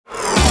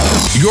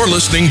You're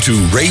listening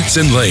to Rates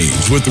and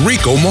Lanes with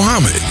Rico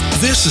Muhammad.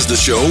 This is the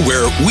show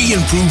where we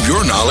improve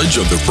your knowledge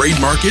of the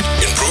freight market,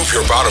 improve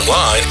your bottom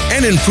line,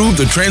 and improve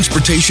the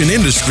transportation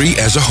industry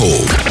as a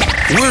whole.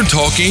 We're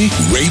talking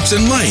rates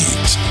and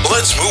lanes.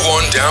 Let's move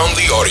on down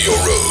the audio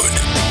road.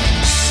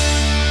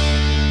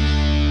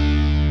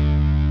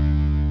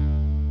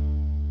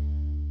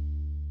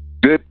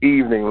 Good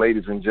evening,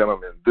 ladies and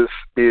gentlemen. This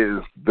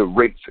is the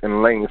Rates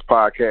and Lanes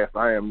podcast.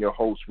 I am your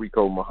host,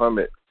 Rico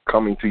Muhammad,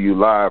 coming to you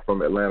live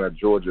from Atlanta,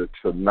 Georgia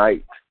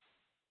tonight.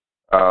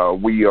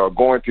 We are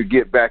going to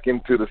get back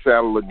into the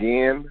saddle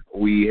again.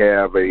 We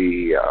have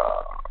a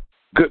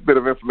good bit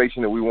of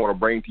information that we want to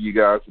bring to you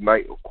guys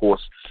tonight. Of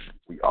course,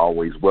 we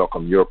always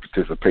welcome your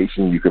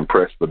participation. You can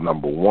press the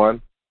number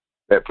 1.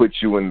 That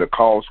puts you in the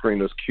call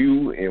screener's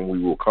queue, and we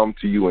will come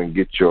to you and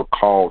get your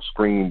call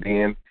screened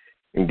in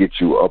and get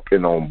you up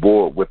and on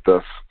board with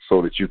us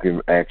so that you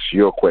can ask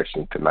your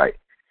question tonight.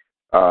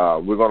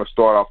 We're going to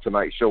start off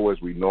tonight's show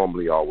as we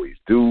normally always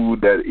do.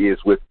 That is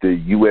with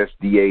the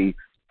USDA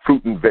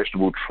Fruit and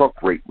Vegetable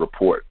Truck Rate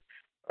Report.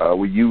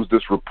 We use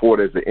this report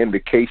as an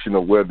indication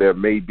of where there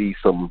may be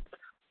some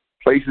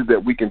places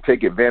that we can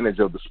take advantage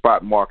of the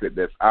spot market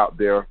that's out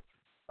there,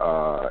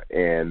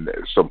 and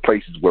some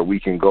places where we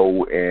can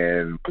go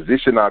and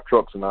position our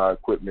trucks and our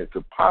equipment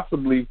to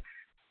possibly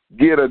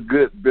get a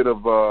good bit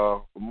of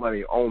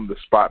money on the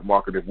spot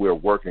market if we're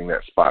working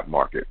that spot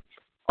market.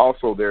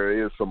 Also,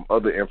 there is some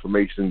other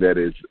information that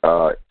is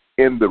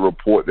in the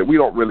report that we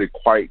don't really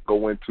quite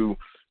go into,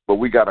 but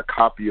we got a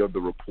copy of the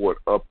report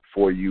up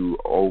for you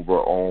over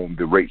on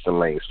the Rates and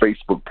Lanes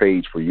Facebook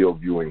page for your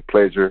viewing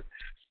pleasure.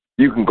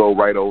 You can go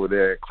right over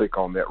there and click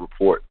on that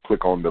report,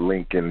 click on the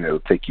link, and it'll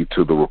take you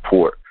to the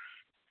report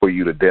for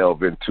you to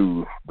delve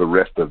into the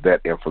rest of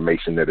that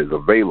information that is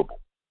available.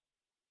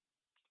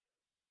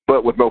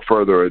 But with no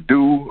further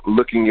ado,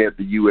 looking at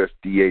the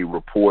USDA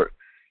report,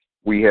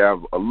 we have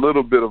a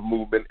little bit of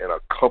movement in a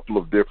couple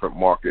of different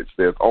markets.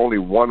 There's only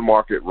one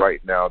market right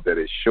now that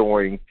is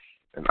showing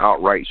an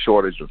outright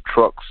shortage of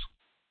trucks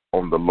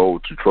on the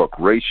load-to-truck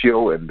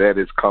ratio, and that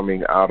is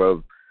coming out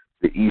of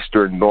the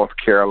eastern North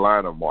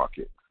Carolina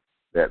market.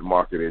 That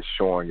market is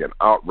showing an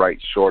outright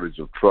shortage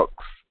of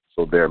trucks,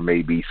 so there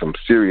may be some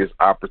serious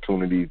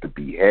opportunities to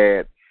be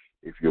had.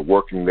 If you're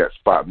working that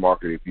spot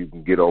market, if you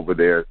can get over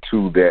there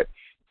to that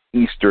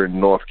eastern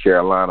North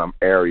Carolina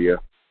area,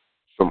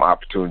 some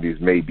opportunities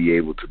may be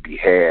able to be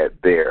had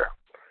there.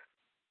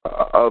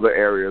 Other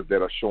areas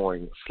that are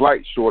showing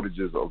slight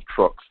shortages of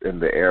trucks in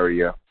the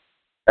area,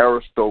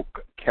 Aroostook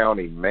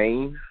County,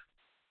 Maine,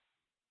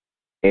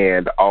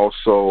 and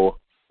also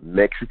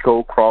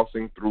Mexico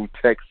crossing through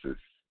Texas.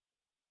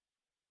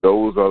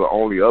 Those are the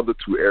only other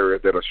 2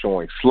 areas that are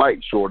showing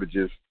slight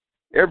shortages.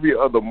 Every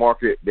other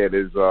market that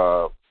is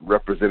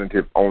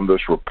representative on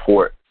this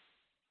report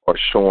are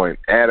showing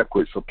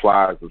adequate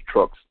supplies of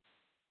trucks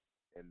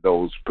in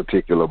those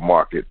particular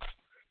markets.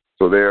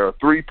 So there are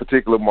 3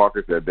 particular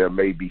markets that there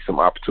may be some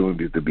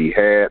opportunities to be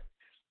had.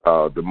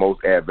 The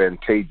most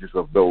advantageous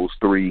of those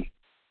 3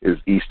 is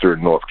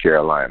eastern North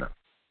Carolina.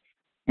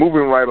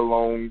 Moving right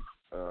along,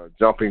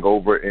 jumping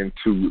over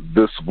into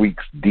this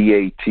week's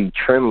DAT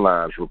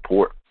Trendlines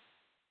report.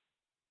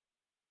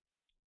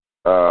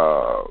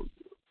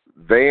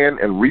 Van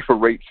and reefer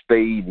rates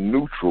stayed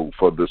neutral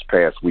for this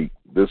past week.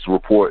 This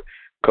report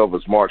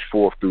covers March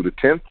 4th through the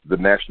 10th. The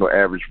national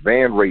average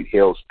van rate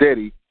held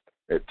steady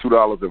at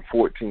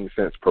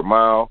 $2.14 per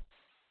mile.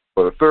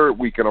 For the 3rd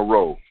week in a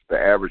row, the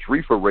average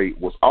reefer rate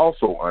was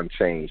also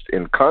unchanged.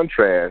 In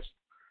contrast,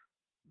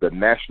 the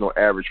national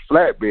average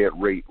flatbed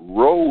rate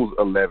rose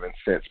 11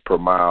 cents per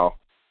mile,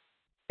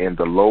 and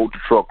the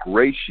load-to-truck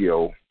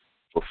ratio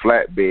for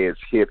flatbeds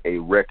hit a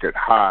record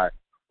high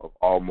of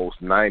almost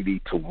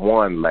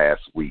 90-1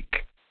 last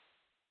week.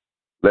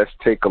 Let's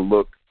take a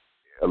look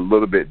a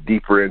little bit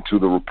deeper into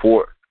the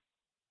report,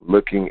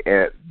 looking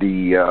at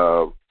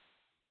the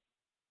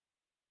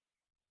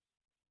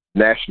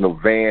National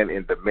Van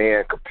and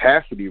Demand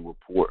Capacity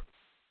Report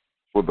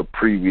for the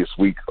previous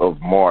week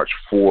of March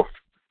 4th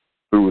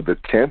through the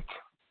 10th.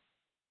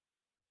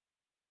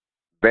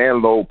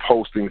 Van load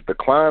postings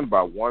declined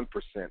by 1%,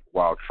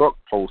 while truck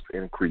posts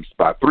increased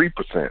by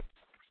 3%.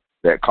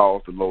 That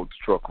caused the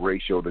load-to-truck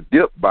ratio to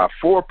dip by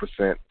 4%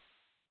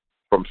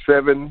 from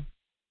 7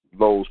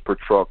 loads per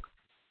truck,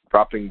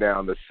 dropping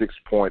down to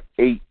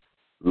 6.8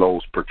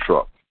 loads per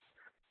truck.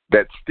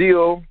 That's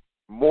still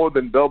more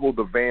than double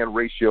the van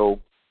ratio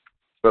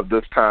of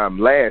this time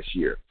last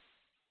year.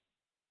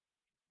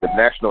 The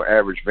national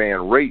average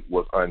van rate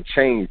was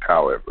unchanged,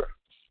 however.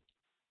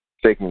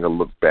 Taking a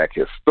look back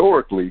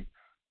historically,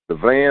 the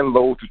van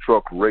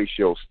load-to-truck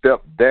ratio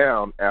stepped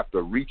down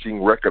after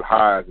reaching record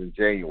highs in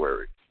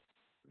January.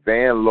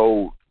 Van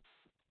load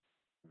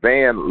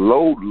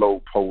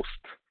posts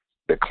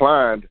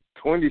declined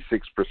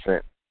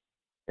 26%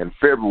 in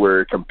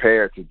February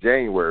compared to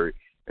January,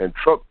 and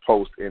truck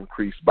posts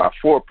increased by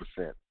 4%.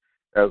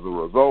 As a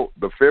result,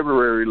 the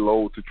February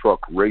load-to-truck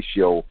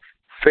ratio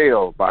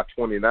fell by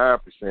 29%,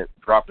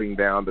 dropping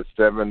down to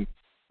 7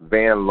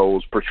 van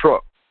loads per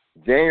truck.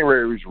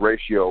 January's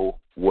ratio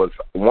was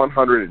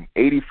 185%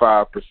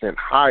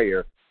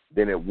 higher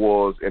than it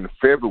was in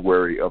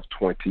February of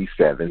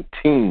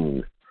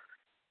 2017.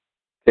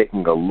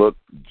 Taking a look,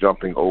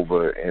 jumping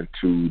over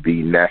into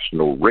the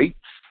national rates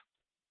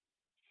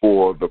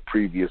for the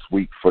previous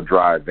week for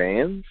dry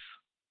vans.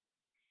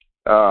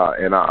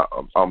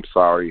 I'm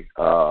sorry,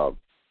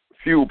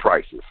 fuel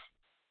prices.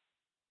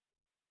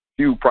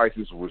 Fuel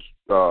prices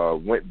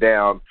went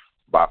down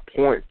by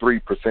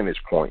 0.3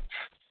 percentage points,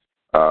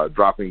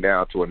 dropping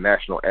down to a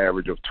national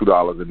average of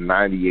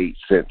 $2.98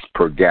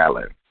 per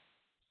gallon.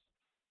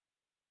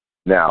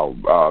 Now,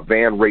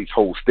 van rates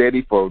hold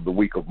steady for the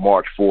week of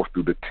March 4th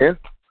through the 10th.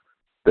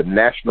 The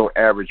national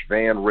average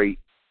van rate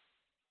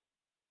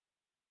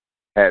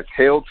has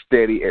held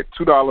steady at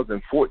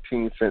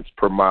 $2.14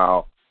 per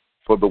mile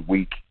for the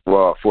week,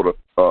 for the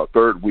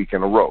third week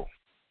in a row.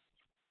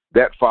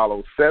 That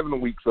follows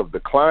 7 weeks of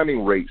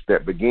declining rates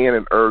that began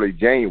in early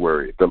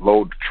January. The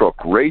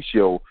load-to-truck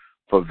ratio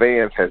for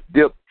vans has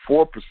dipped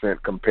 4%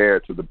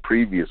 compared to the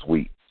previous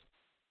week.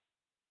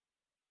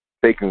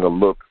 Taking a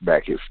look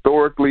back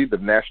historically, the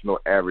national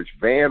average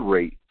van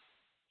rate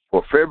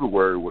for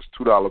February was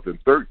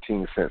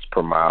 $2.13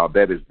 per mile.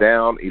 That is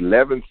down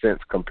 11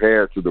 cents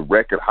compared to the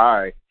record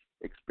high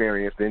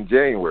experienced in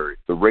January.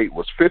 The rate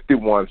was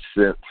 51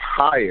 cents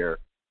higher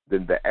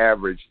than the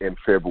average in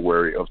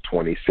February of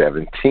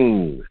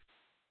 2017.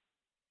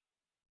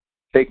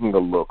 Taking a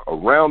look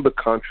around the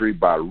country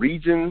by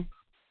region,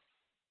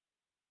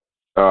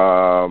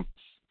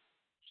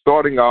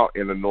 starting out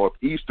in the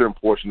northeastern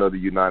portion of the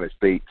United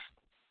States,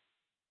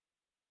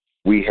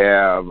 we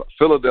have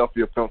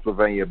Philadelphia,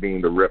 Pennsylvania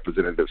being the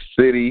representative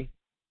city.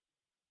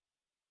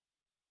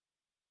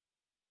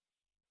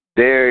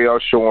 They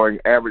are showing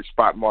average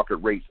spot market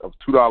rates of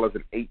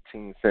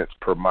 $2.18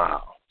 per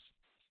mile.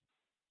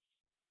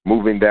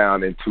 Moving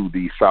down into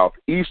the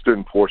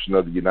southeastern portion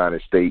of the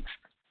United States,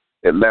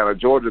 Atlanta,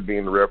 Georgia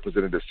being the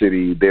representative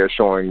city, they're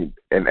showing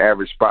an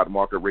average spot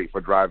market rate for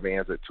dry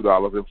vans at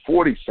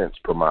 $2.40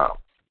 per mile.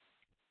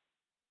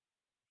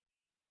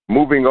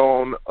 Moving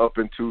on up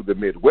into the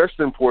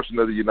Midwestern portion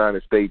of the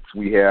United States,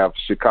 we have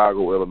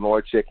Chicago,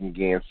 Illinois, checking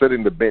again,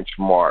 setting the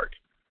benchmark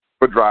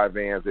for dry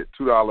vans at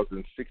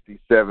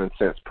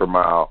 $2.67 per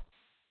mile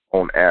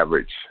on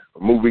average.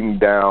 Moving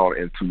down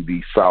into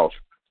the South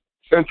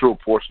Central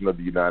portion of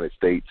the United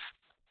States,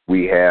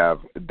 we have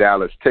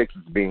Dallas,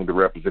 Texas being the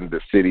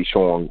representative city,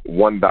 showing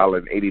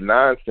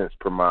 $1.89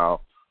 per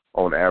mile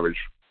on average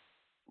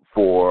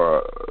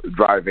for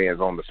dry vans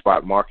on the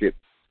spot market.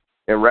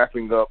 And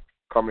wrapping up,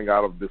 coming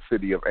out of the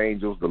city of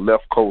Angels, the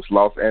left coast,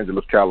 Los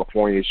Angeles,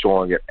 California,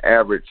 showing an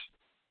average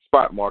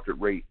spot market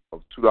rate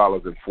of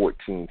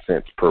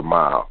 $2.14 per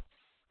mile.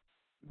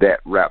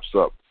 That wraps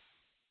up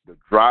the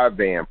dry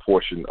van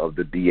portion of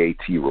the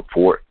DAT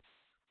report.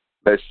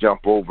 Let's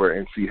jump over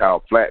and see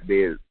how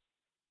flatbed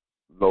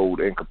load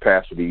and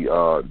capacity,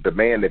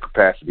 demand and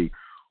capacity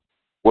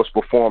was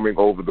performing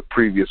over the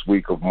previous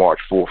week of March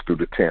 4th through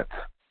the 10th.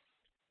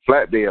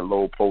 Flatbed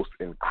load posts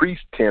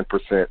increased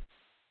 10%,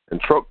 and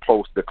truck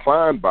posts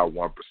declined by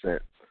 1%.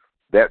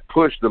 That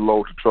pushed the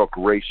load-to-truck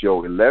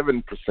ratio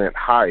 11%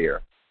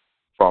 higher,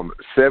 from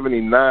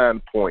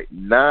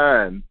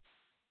 79.9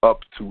 up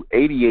to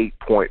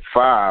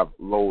 88.5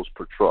 loads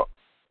per truck.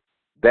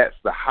 That's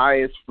the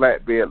highest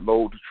flatbed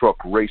load-to-truck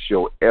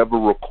ratio ever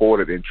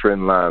recorded in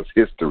Trendline's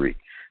history.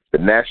 The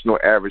national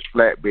average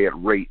flatbed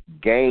rate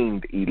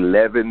gained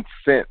 11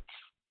 cents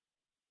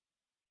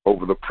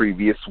over the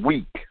previous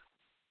week.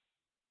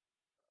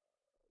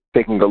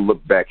 Taking a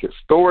look back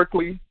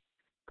historically,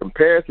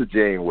 compared to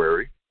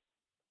January,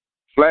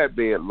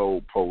 flatbed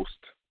load post,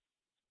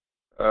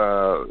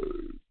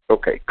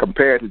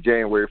 compared to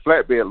January,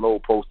 flatbed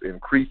load post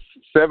increased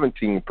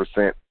 17%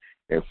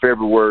 in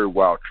February,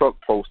 while truck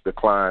posts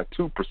declined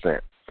 2%.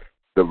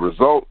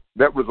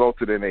 That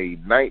resulted in a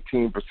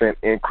 19%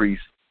 increase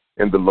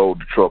in the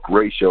load-to-truck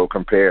ratio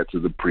compared to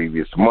the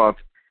previous month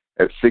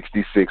at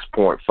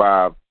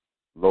 66.5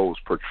 loads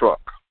per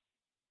truck.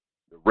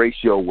 The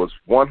ratio was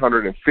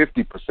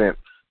 150%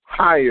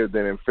 higher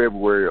than in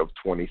February of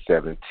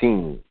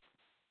 2017.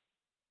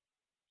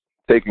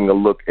 Taking a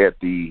look at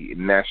the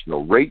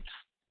national rates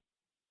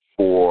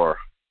for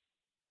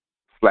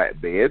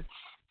flatbeds,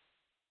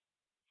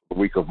 the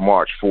week of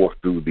March 4th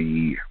through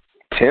the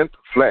 10th,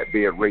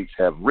 flatbed rates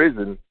have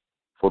risen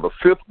for the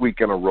 5th week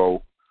in a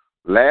row.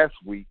 Last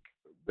week,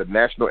 the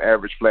national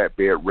average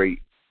flatbed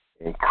rate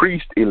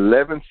increased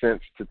 11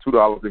 cents to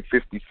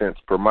 $2.50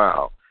 per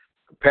mile.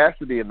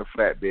 Capacity in the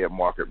flatbed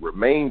market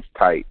remains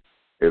tight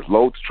as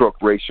load-to-truck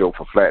ratio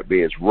for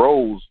flatbeds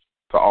rose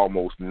to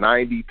almost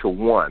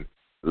 90-1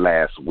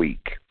 last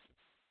week.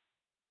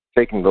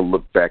 Taking a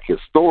look back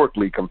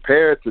historically,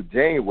 compared to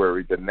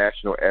January, the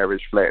national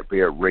average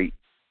flatbed rate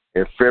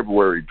in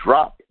February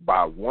dropped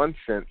by 1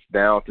 cent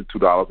down to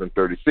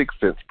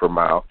 $2.36 per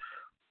mile.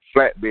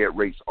 Flatbed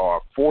rates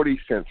are 40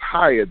 cents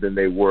higher than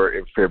they were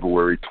in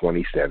February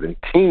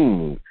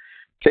 2017.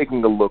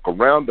 Taking a look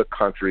around the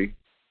country,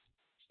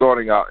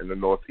 Starting out in the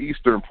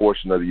northeastern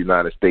portion of the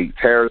United States,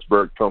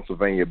 Harrisburg,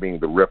 Pennsylvania being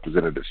the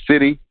representative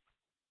city.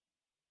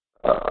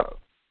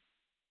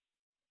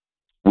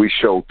 We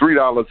show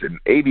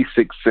 $3.86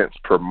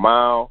 per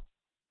mile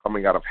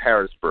coming out of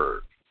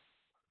Harrisburg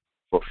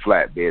for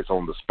flatbeds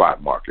on the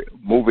spot market.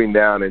 Moving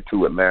down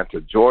into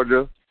Atlanta,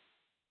 Georgia.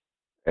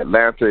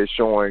 Atlanta is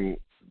showing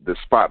the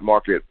spot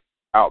market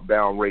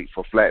outbound rate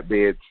for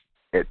flatbeds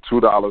at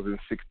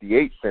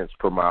 $2.68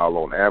 per mile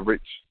on average.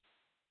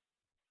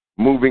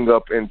 Moving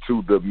up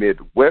into the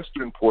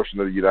midwestern portion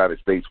of the United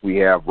States, we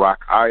have Rock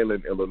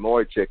Island,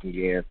 Illinois checking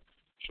in,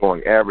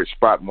 showing average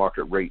spot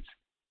market rates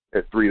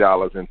at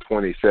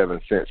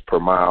 $3.27 per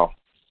mile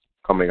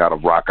coming out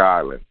of Rock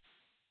Island.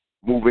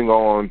 Moving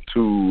on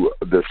to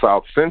the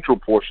south central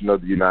portion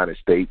of the United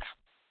States,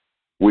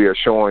 we are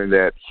showing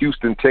that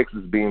Houston,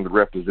 Texas being the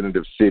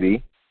representative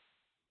city,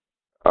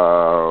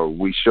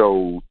 we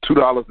show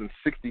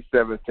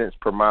 $2.67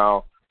 per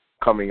mile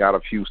coming out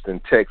of Houston,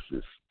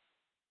 Texas.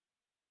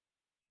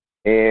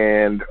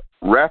 And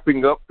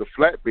wrapping up the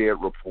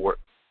flatbed report,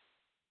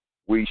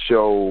 we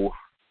show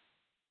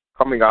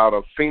coming out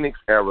of Phoenix,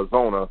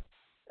 Arizona,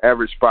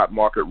 average spot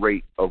market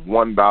rate of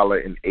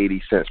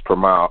 $1.80 per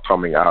mile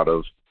coming out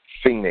of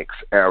Phoenix,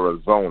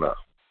 Arizona.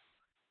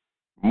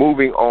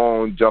 Moving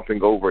on,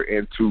 jumping over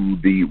into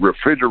the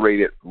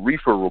refrigerated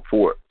reefer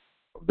report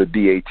of the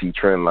DAT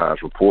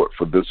Trendlines report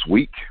for this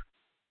week.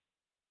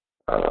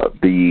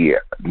 The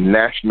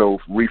National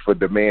Reefer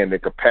Demand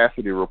and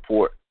Capacity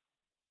Report,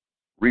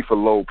 reefer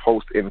load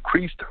post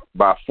increased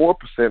by 4%,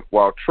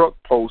 while truck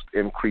post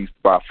increased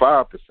by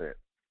 5%.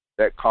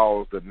 That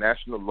caused the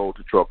national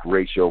load-to-truck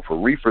ratio for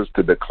reefers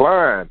to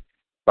decline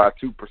by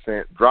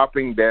 2%,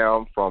 dropping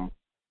down from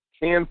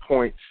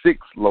 10.6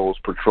 loads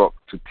per truck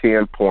to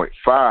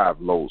 10.5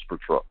 loads per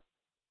truck.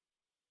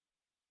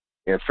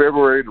 In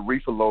February, the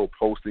reefer load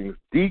postings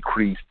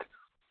decreased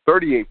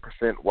 38%,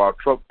 while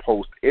truck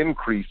post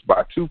increased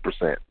by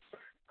 2%.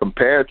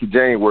 Compared to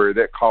January,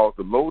 that caused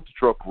the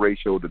load-to-truck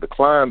ratio to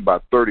decline by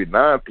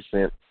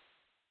 39%,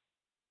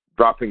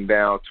 dropping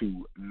down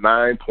to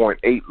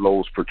 9.8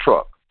 loads per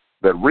truck.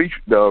 The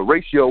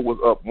ratio was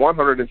up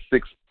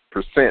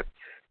 106%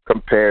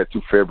 compared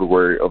to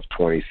February of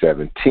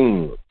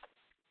 2017.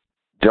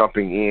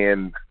 Jumping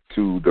in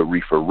to the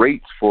reefer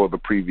rates for the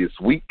previous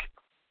week,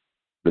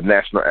 the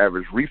national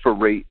average reefer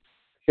rate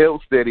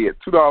held steady at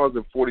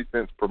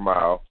 $2.40 per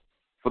mile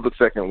for the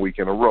second week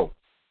in a row.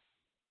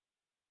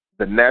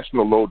 The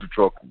national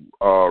load-to-truck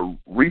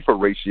reefer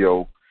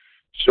ratio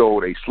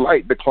showed a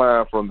slight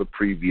decline from the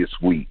previous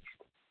week.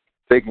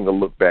 Taking a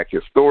look back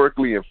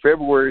historically, in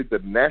February, the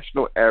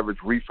national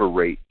average reefer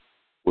rate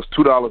was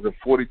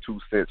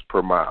 $2.42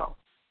 per mile.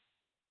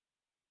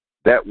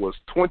 That was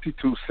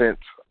 22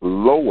 cents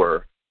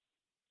lower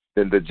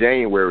than the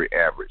January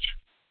average,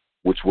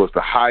 which was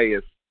the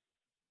highest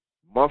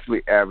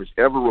monthly average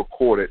ever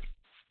recorded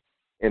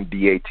in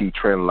DAT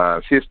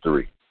Trendlines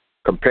history.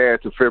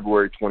 Compared to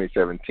February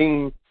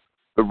 2017,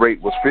 the rate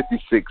was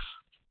 56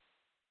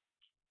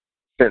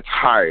 cents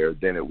higher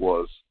than it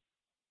was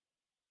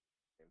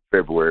in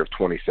February of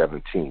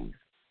 2017.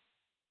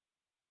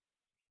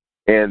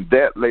 And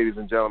that, ladies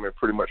and gentlemen,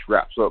 pretty much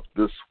wraps up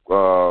this.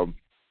 I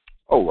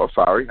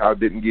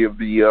didn't give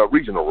the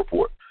regional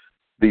report.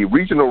 The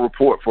regional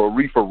report for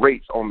reefer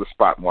rates on the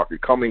spot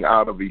market coming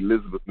out of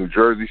Elizabeth, New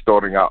Jersey,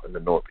 starting out in the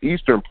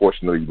northeastern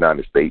portion of the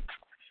United States.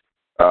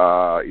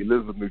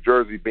 Elizabeth, New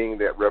Jersey being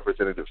that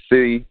representative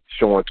city,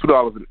 showing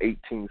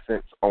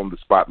 $2.18 on the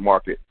spot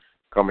market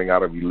coming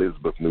out of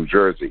Elizabeth, New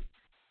Jersey.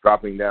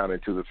 Dropping down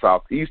into the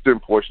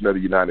southeastern portion of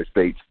the United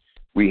States,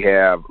 we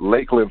have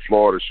Lakeland,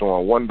 Florida,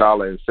 showing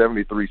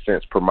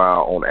 $1.73 per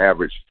mile on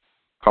average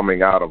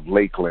coming out of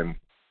Lakeland,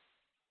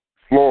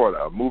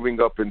 Florida.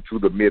 Moving up into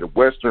the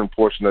midwestern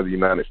portion of the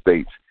United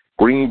States,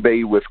 Green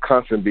Bay,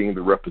 Wisconsin being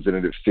the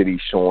representative city,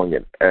 showing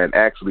and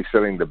actually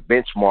setting the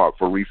benchmark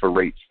for reefer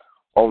rates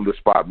on the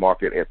spot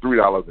market at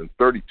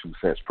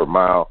 $3.32 per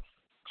mile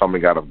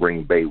coming out of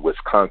Green Bay,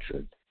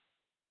 Wisconsin.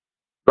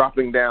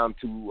 Dropping down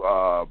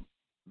to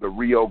the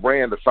Rio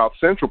Grande, the south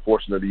central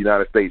portion of the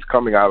United States,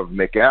 coming out of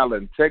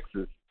McAllen,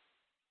 Texas,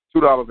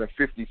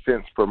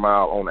 $2.50 per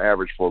mile on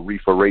average for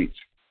reefer rates.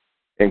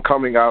 And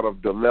coming out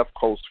of the left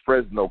coast,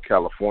 Fresno,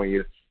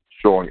 California,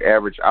 showing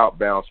average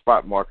outbound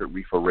spot market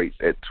reefer rates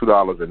at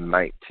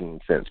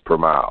 $2.19 per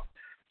mile.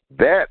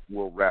 That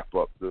will wrap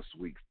up this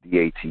week's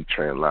DAT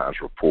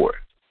Trendlines report.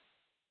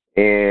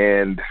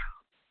 And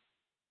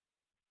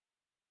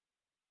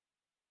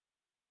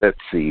let's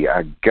see,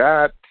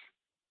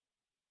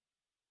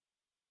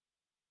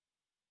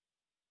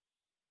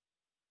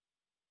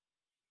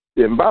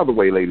 and by the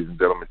way, ladies and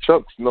gentlemen,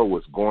 Chuck Snow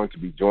is going to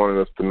be joining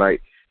us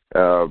tonight,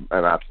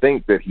 and I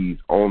think that he's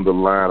on the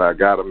line. I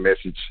got a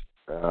message.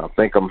 I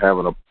think I'm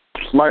having a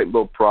slight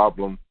little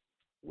problem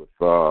with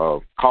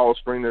call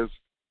screeners,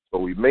 so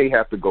we may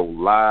have to go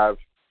live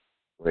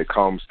when it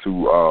comes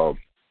to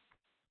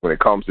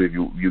if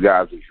you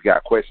guys, if you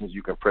got questions,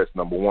 you can press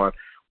number 1.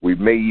 We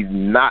may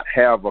not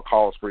have a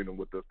call screener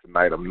with us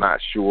tonight. I'm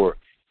not sure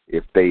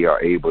if they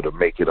are able to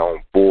make it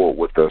on board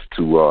with us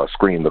to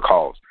screen the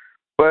calls.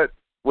 But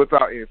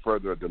without any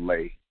further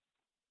delay,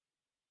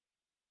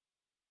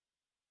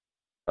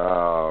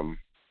 I'm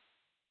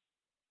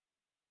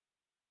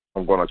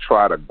going to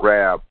try to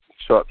grab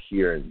Chuck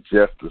here in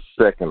just a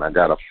second. I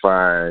got to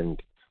find,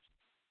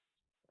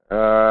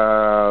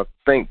 I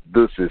think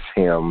this is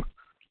him.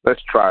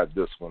 Let's try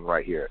this one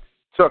right here.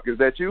 Chuck, is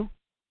that you?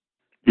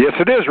 Yes,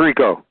 it is,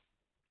 Rico.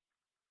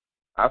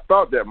 I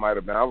thought that might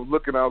have been. I was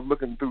looking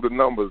through the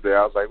numbers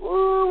there. I was like,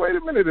 "Whoa, wait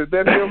a minute, is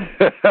that him?"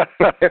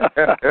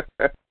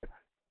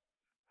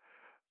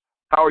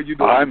 How are you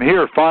doing? I'm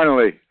here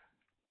finally.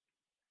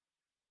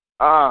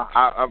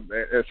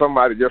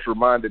 Somebody just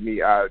reminded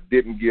me I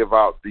didn't give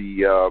out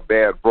the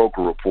bad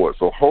broker report.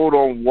 So hold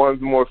on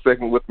one more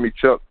second with me,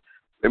 Chuck.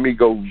 Let me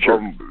go.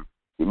 Sure.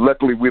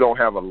 Luckily, we don't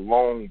have a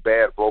long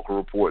bad broker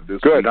report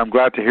this week. Good. I'm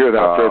glad to hear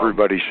that for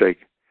everybody's sake.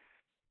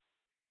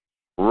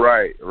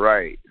 Right.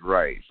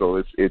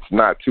 So it's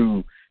not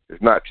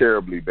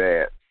terribly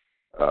bad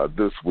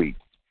this week.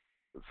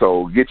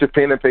 So get your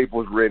pen and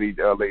papers ready,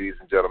 ladies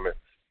and gentlemen.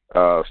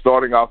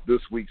 Starting off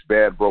this week's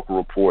bad broker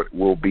report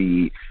will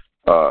be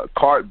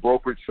Card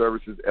Brokerage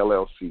Services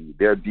LLC.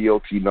 Their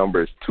DOT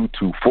number is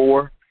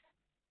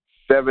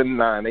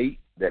 224-798.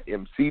 That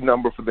MC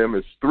number for them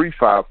is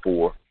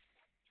 354-556.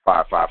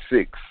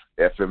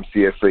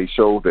 FMCSA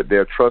shows that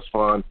their trust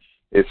fund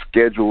is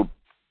scheduled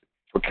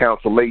for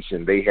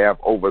cancellation. They have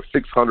over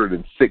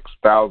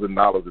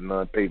 $606,000 in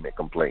non-payment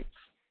complaints.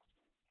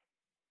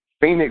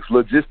 Phoenix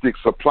Logistics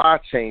Supply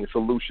Chain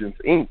Solutions,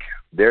 Inc.,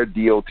 their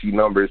DOT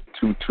number is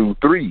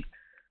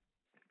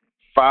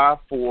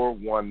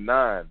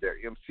 223-5419. Their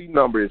MC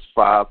number is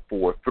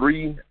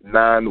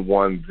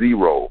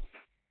 543910.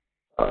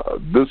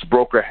 This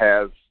broker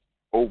has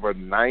over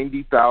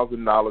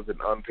 $90,000 in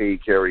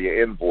unpaid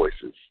carrier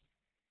invoices.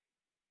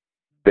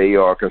 They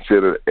are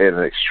considered at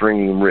an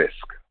extreme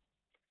risk.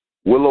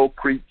 Willow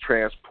Creek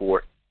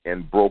Transport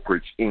and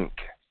Brokerage, Inc.,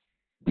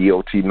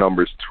 DOT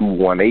numbers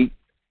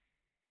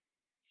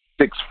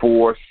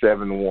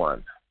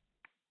 218-6471.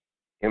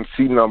 MC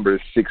number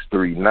is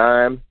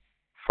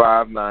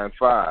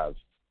 639595.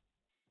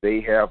 They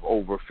have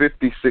over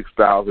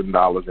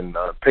 $56,000 in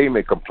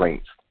non-payment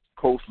complaints.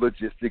 Coast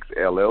Logistics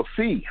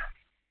LLC.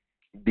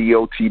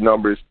 DOT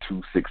number is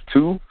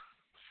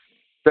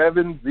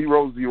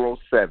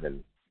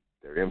 262-7007.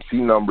 Their MC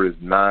number is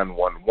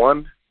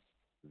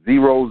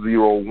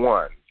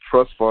 911001.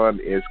 Trust fund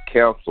is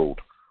canceled.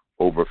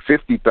 Over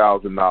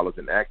 $50,000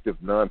 in active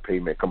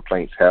non-payment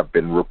complaints have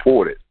been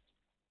reported.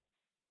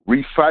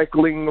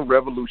 Recycling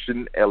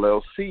Revolution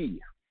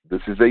LLC.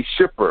 This is a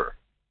shipper.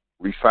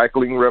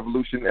 Recycling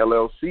Revolution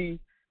LLC.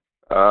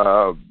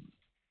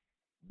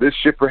 This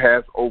shipper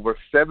has over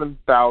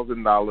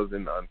 $7,000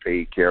 in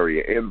unpaid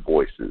carrier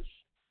invoices.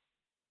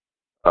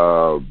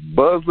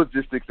 Buzz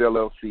Logistics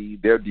LLC.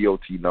 Their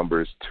DOT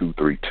number is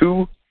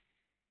 232-4802.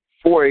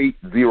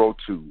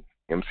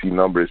 MC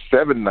number is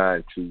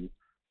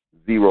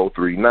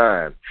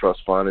 792039.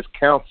 Trust fund is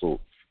canceled.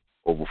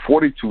 Over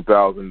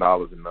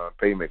 $42,000 in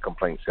non-payment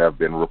complaints have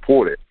been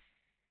reported.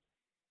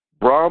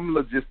 Brom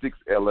Logistics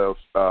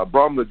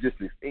Brom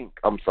Logistics Inc.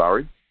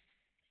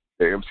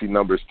 Their MC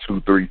number is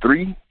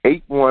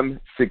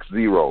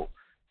 233-8160.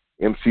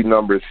 MC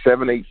number is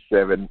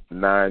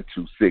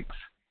 787926.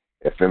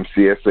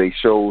 FMCSA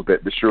shows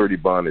that the surety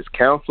bond is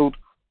canceled.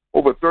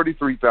 Over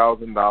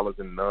 $33,000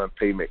 in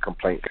non-payment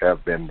complaints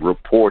have been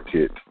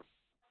reported.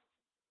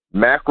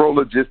 Macro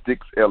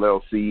Logistics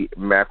LLC,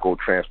 Macro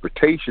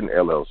Transportation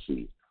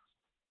LLC.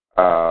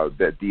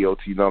 That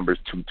DOT number is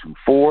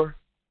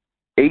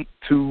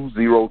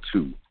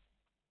 224-8202.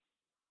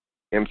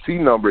 MC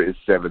number is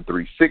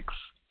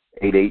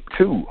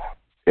 736882.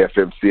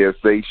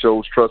 FMCSA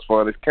shows trust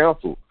fund is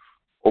canceled.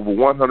 Over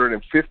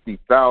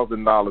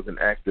 $150,000 in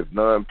active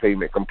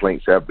non-payment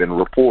complaints have been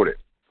reported.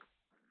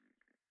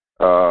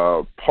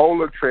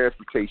 Polar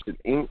Transportation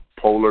Inc.,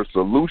 Polar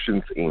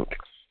Solutions Inc.,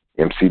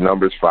 MC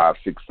number is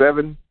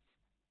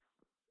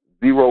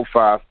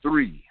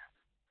 567053.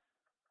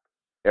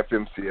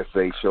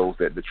 FMCSA shows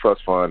that the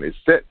trust fund is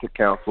set to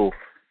cancel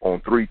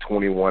on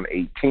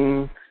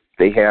 3/21/18.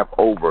 They have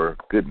over,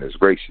 goodness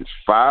gracious,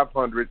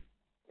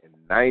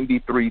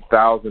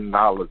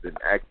 $593,000 in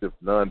active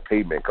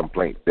non-payment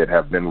complaints that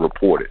have been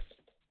reported.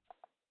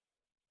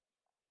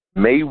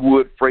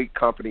 Maywood Freight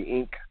Company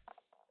Inc.,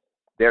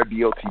 their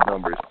DOT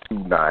number is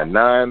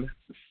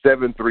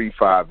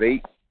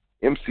 299-7358.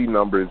 MC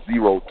number is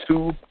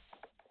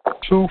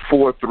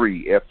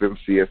 02243.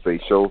 FMCSA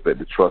shows that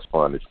the trust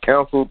fund is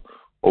canceled.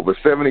 Over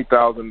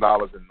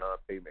 $70,000 in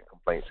non-payment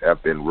complaints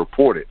have been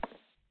reported.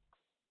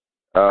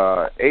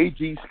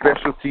 AG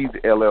Specialties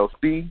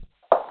LLC.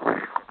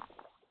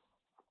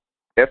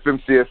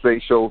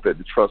 FMCSA shows that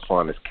the trust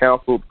fund is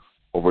canceled.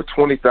 Over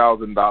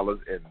 $20,000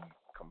 in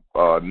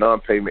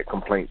non-payment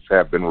complaints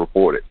have been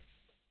reported.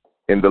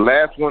 And the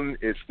last one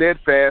is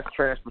Steadfast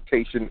Transport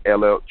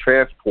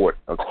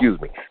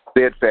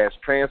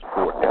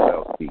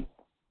LLC.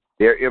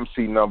 Their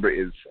MC number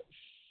is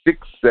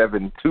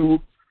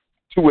 672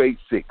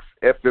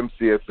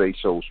 FMCSA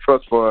shows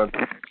trust fund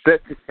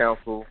set to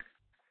cancel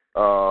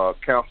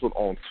canceled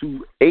on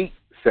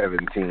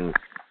 2/8/17.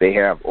 They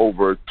have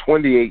over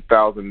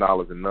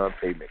 $28,000 in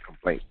non-payment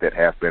complaints that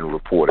have been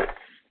reported.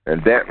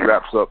 And that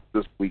wraps up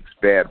this week's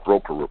Bad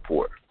Broker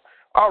Report.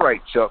 All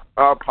right, Chuck,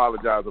 I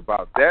apologize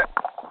about that.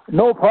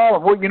 No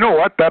problem. Well, you know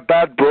what? That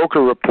Bad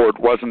Broker Report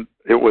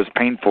it was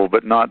painful,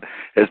 but not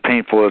as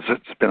painful as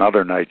it's been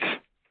other nights.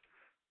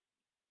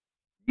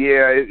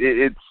 Yeah,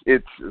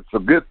 it's a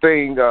good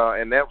thing,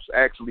 and that was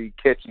actually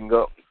catching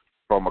up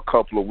from a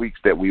couple of weeks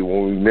when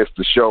we missed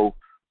the show.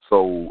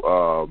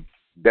 So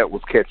that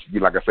was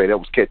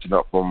catching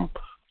up from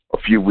a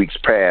few weeks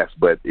past,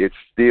 but it's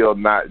still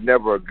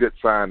never a good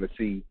sign to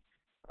see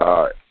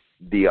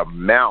the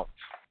amount,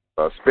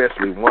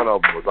 especially one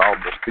of them was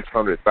almost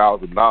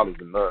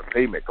 $600,000 in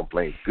non-payment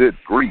complaints. Good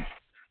grief.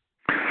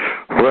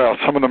 Well,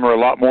 some of them are a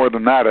lot more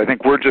than that. I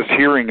think we're just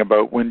hearing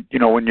about when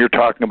you're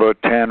talking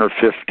about $10,000 or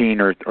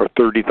 $15,000 or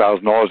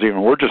 $30,000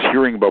 even. We're just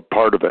hearing about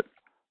part of it.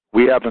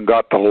 We haven't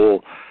got the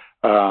whole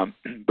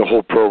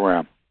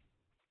program.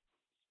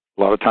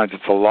 A lot of times,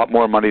 it's a lot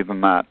more money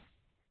than that.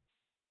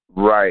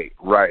 Right.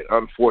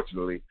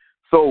 Unfortunately.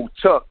 So,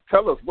 Chuck,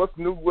 tell us what's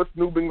new. What's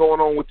new been going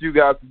on with you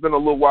guys? It's been a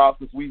little while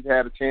since we've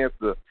had a chance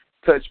to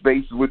touch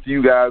base with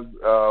you guys.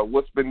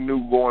 What's been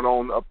new going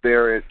on up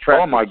there at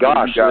Traffic? Oh my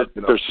gosh,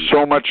 there's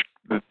so much.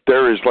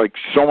 There is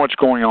so much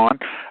going on.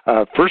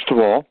 First of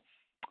all,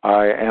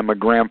 I am a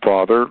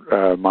grandfather.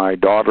 My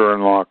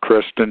daughter-in-law,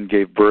 Kristen,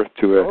 gave birth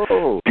to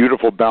a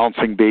beautiful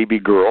bouncing baby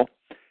girl.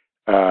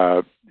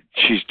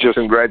 She's just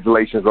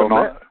congratulations on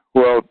that.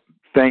 Well,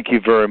 thank you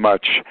very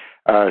much.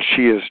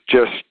 She is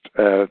just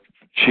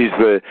she's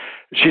the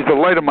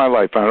light of my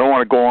life. I don't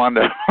want to go on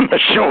the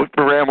show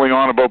rambling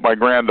on about my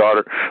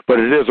granddaughter, but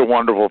it is a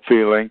wonderful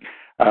feeling.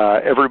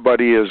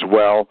 Everybody is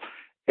well,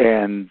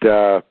 and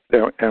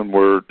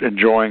we're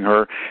enjoying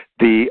her.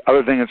 The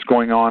other thing that's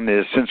going on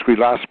is since we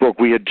last spoke,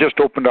 we had just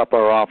opened up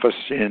our office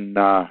in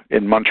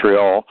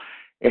Montreal,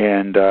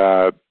 and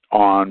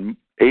on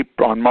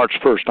March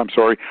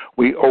 1st,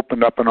 we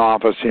opened up an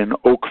office in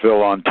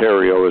Oakville,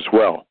 Ontario as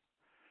well.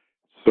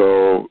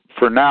 So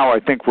for now, I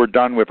think we're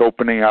done with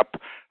opening up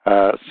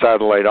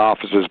satellite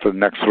offices for the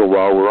next little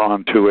while. We're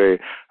on to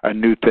a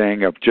new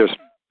thing of just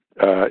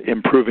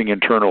improving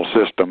internal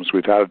systems.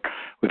 We've had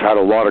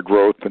a lot of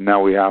growth, and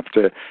now we have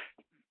to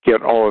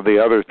get all of the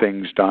other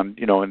things done,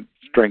 and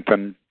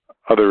strengthen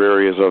other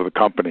areas of the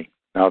company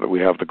now that we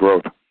have the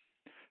growth.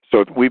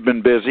 So we've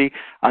been busy.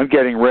 I'm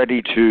getting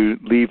ready to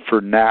leave for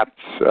MATS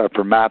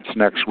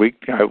next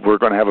week. We're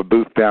going to have a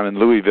booth down in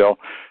Louisville.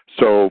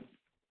 So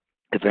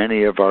if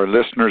any of our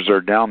listeners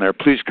are down there,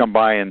 please come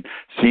by and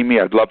see me.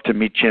 I'd love to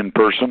meet you in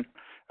person.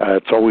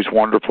 It's always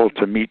wonderful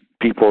to meet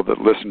people that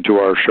listen to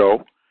our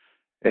show.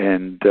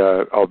 And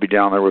I'll be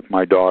down there with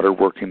my daughter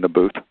working the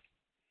booth.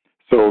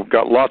 So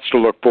got lots to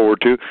look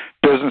forward to.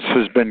 Business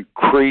has been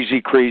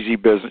crazy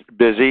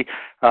busy.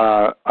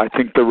 I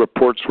think the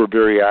reports were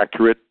very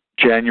accurate.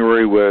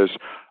 January was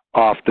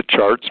off the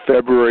charts.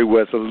 February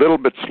was a little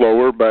bit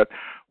slower, but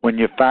when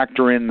you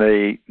factor in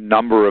the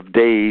number of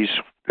days,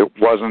 it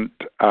wasn't.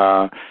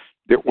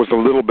 It was a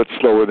little bit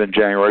slower than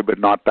January, but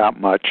not that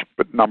much.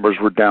 But numbers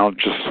were down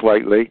just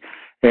slightly.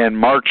 And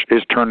March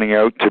is turning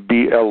out to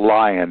be a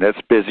lion.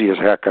 It's busy as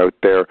heck out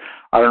there.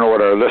 I don't know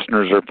what our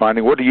listeners are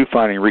finding. What are you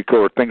finding,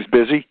 Rico? Are things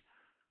busy?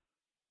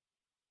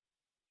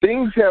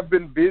 Things have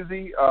been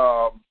busy,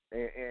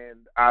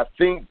 and I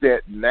think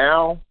that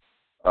now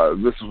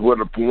this is one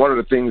of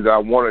the things I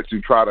wanted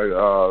to try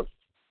to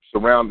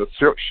surround the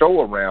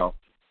show around,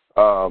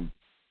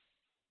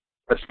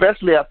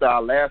 especially after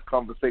our last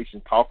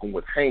conversation talking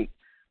with Hank.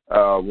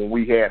 When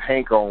we had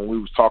Hank on, we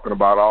was talking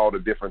about all the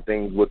different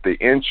things with the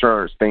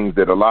insurance things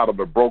that a lot of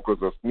the brokers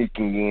are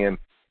sneaking in,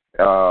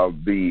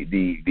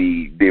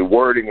 the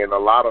wording and a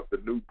lot of the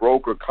new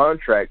broker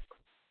contracts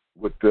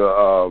with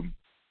the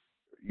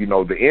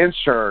the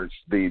insurance,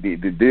 the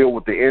deal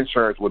with the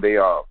insurance where they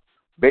are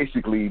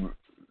basically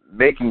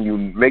making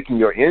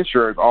your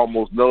insurance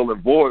almost null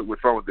and void with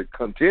some of the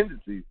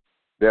contingencies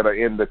that are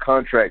in the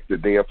contracts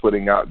that they are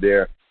putting out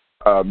there.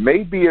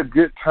 May be a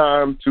good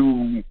time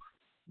to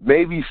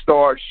maybe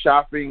start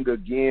shopping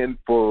again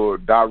for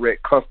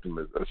direct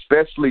customers,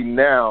 especially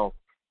now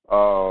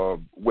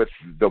with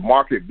the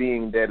market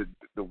being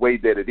the way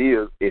that it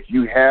is. If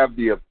you have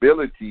the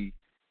ability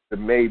to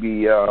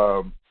maybe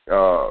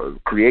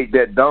create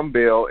that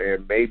dumbbell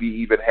and maybe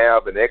even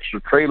have an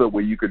extra trailer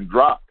where you can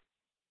drop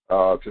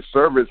to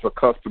service a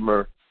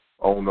customer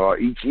on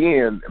each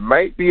end, it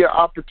might be an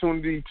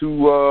opportunity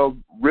to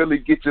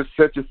really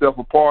set yourself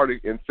apart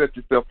and set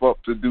yourself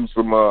up to do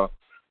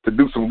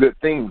some good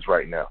things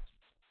right now.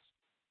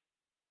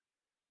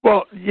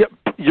 Well, yeah,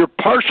 you're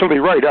partially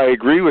right. I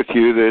agree with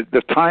you that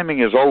the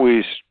timing is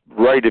always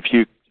right if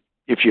you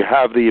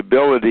have the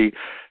ability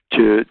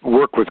to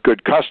work with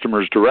good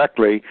customers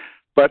directly.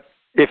 But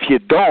if you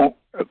don't,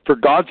 for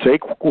God's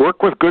sake,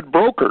 work with good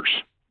brokers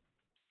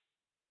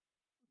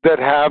that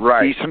have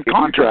decent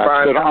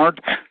contracts that aren't.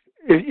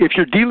 if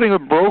you're dealing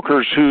with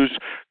brokers whose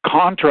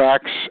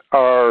contracts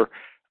are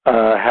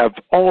have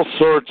all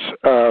sorts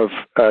of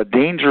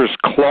dangerous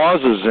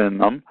clauses in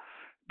them,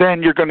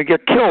 then you're going to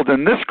get killed.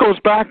 And this goes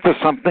back to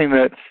something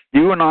that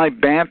you and I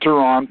banter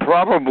on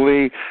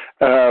probably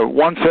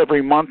once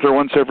every month or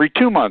once every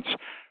 2 months.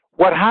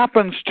 What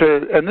happens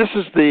to, and this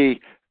is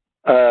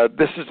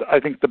I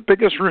think the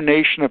biggest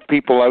ruination of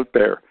people out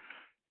there.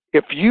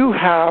 If you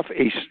have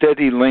a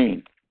steady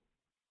lane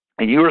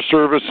and you are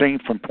servicing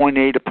from point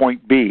A to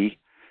point B,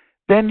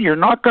 then you're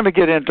not going to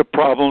get into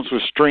problems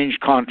with strange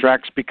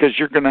contracts because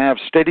you're going to have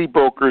steady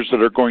brokers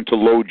that are going to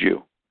load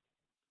you.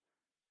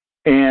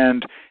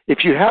 And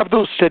if you have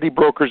those steady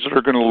brokers that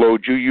are going to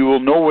load you, you will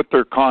know what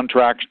their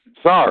contracts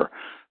are.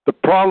 The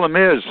problem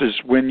is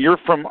when you're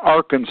from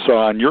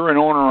Arkansas and you're an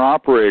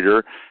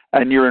owner-operator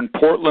and you're in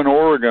Portland,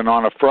 Oregon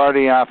on a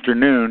Friday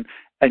afternoon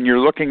and you're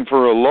looking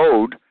for a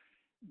load,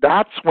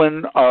 that's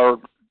when our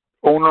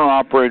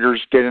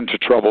owner-operators get into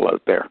trouble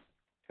out there.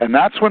 And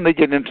that's when they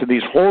get into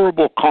these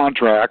horrible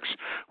contracts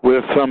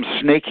with some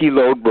snaky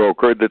load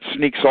broker that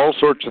sneaks all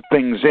sorts of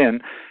things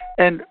in.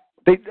 And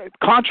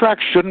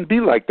contracts shouldn't be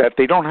like that.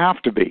 They don't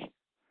have to be.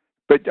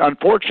 But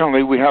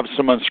unfortunately, we have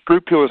some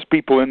unscrupulous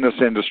people in this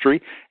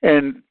industry,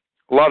 and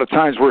a lot of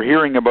times we're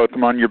hearing about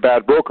them on your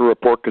bad broker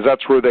report because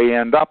that's where they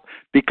end up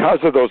because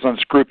of those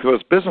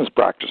unscrupulous business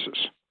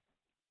practices.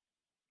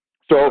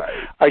 So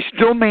I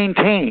still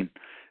maintain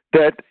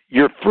that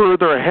you're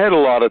further ahead a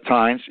lot of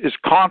times is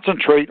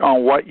concentrate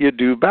on what you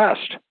do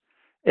best.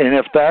 And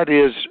if that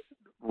is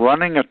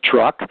running a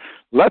truck,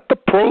 let the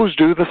pros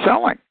do the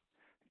selling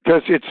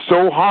because it's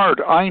so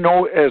hard. I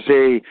know as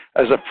a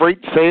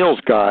freight sales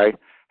guy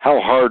how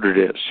hard it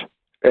is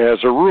as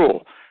a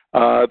rule.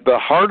 The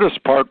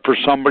hardest part for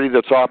somebody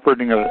that's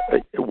operating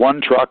a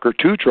one truck or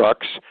two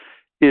trucks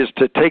is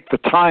to take the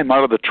time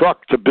out of the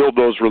truck to build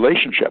those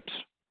relationships.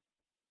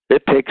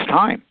 It takes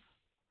time.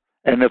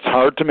 And it's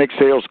hard to make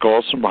sales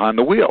calls from behind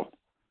the wheel.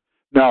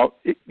 Now,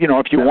 if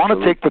you want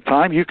to take the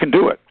time, you can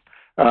do it.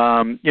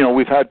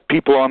 We've had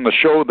people on the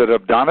show that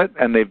have done it,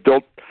 and they've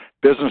built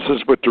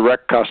businesses with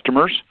direct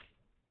customers.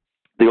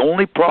 The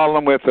only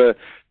problem with a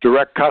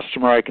direct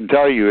customer, I can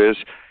tell you, is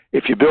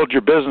if you build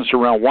your business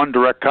around one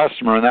direct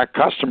customer and that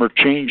customer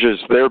changes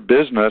their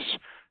business,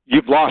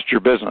 you've lost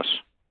your business.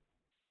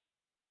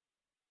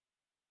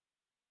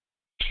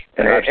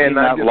 And I've seen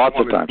that lots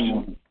of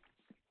times.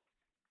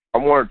 I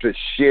wanted to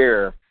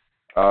share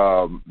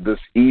this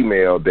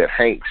email that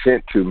Hank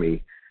sent to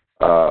me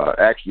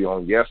actually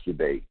on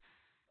yesterday.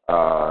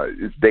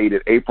 It's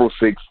dated April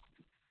 6,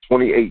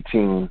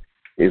 2018,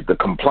 is the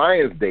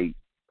compliance date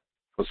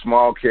for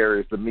small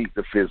carriers to meet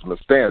the FSMA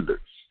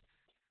standards.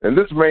 And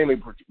this mainly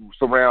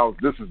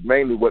this is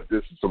mainly what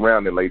this is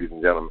surrounding, ladies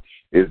and gentlemen,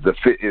 is the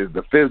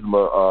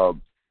FSMA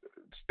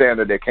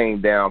standard that came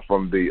down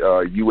from the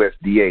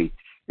USDA.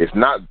 It's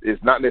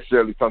not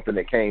necessarily something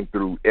that came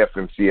through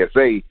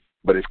FMCSA,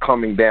 but it's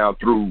coming down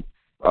through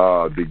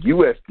the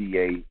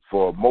USDA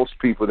for most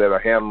people that are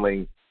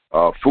handling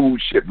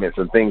food shipments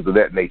and things of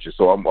that nature.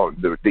 So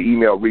the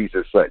email reads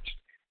as such: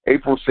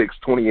 April 6,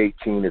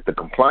 2018 is the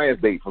compliance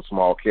date for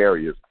small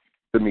carriers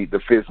to meet the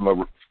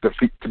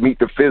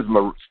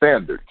FSMA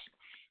standards.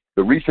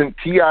 The recent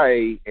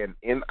TIA and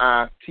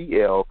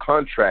NITL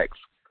contracts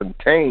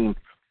contain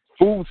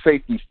food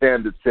safety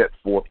standards set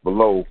forth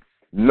below.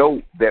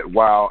 Note that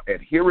while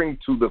adhering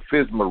to the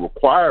FSMA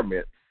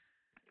requirement,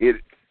 it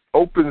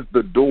opens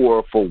the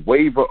door for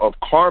waiver of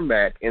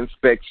CARMAC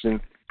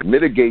inspection,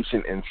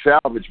 mitigation, and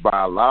salvage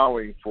by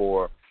allowing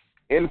for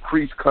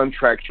increased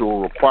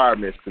contractual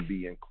requirements to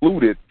be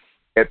included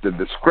at the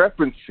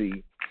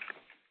discrepancy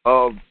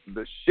of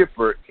the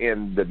shipper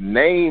in the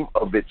name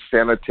of its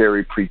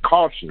sanitary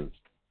precautions.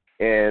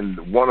 And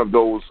one of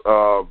those,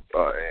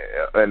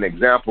 an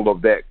example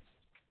of that,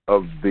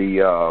 of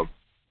the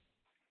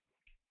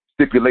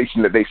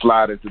stipulation that they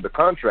slide into the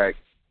contract,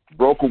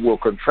 broker will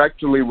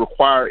contractually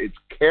require its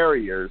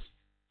carriers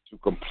to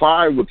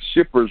comply with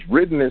shippers'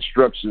 written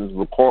instructions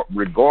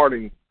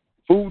regarding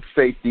food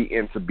safety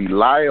and to be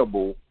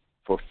liable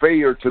for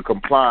failure to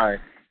comply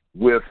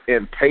with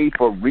and pay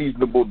for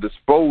reasonable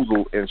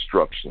disposal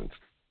instructions.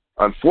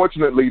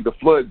 Unfortunately, the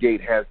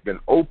floodgate has been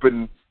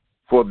opened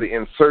for the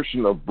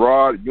insertion of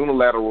broad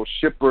unilateral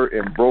shipper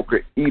and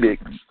broker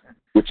edicts,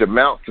 which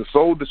amount to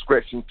sole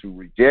discretion to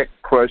reject,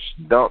 crush,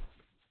 dump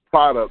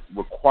product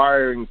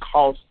requiring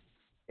costs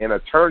and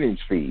attorney's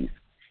fees.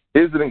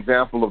 Here's an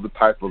example of the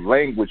type of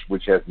language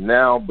which has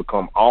now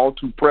become all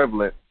too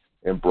prevalent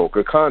in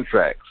broker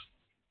contracts.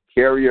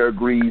 Carrier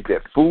agrees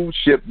that food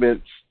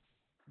shipments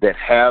that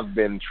have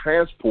been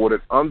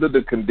transported under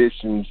the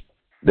conditions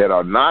that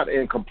are not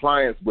in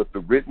compliance with the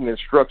written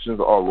instructions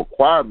or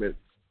requirements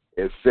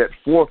as set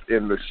forth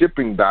in the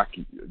shipping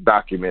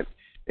document,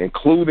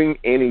 including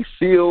any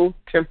seal,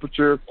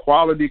 temperature,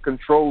 quality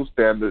control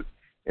standards,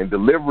 and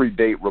delivery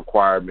date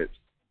requirements,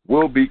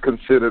 will be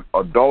considered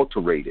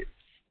adulterated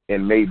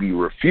and may be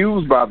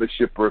refused by the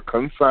shipper,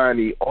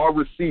 consignee, or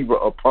receiver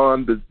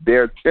upon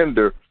their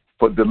tender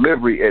for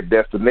delivery at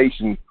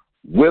destination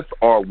with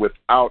or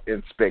without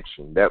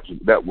inspection.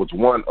 That was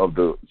one of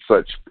the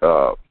such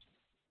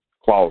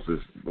clauses.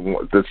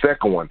 The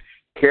second one,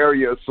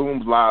 carrier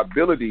assumes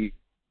liability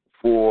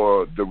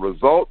for the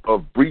result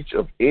of breach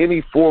of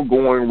any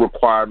foregoing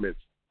requirements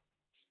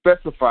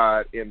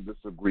specified in this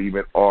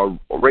agreement or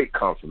rate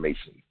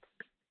confirmation.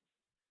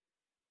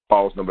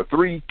 Clause number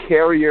 3,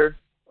 carrier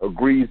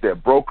agrees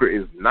that broker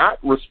is not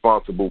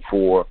responsible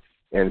for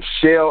and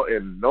shall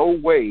in no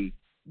way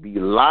be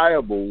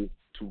liable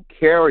to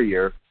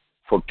carrier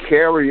for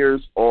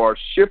carriers or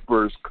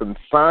shippers,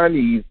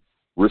 consignees,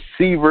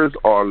 receivers,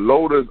 or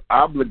loaders'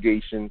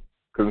 obligation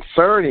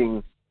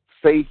concerning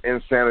safe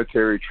and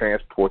sanitary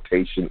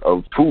transportation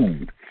of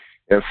food.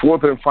 And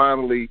fourth and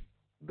finally,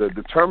 the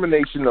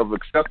determination of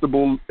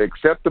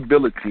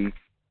acceptability,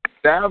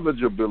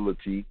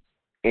 salvageability,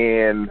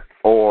 and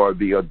or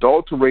the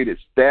adulterated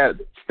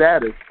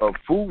status of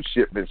food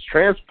shipments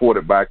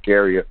transported by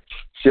carrier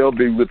shall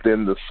be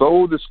within the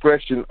sole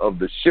discretion of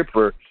the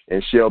shipper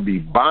and shall be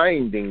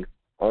binding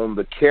on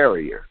the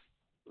carrier.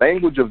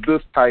 Language of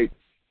this type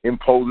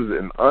imposes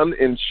an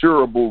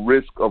uninsurable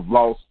risk of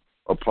loss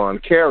upon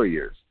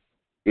carriers.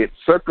 It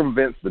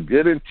circumvents the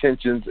good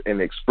intentions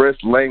and express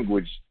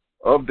language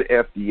of the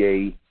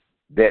FDA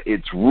that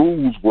its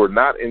rules were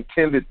not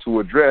intended to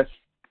address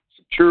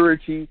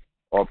security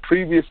or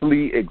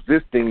previously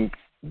existing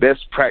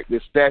best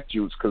practice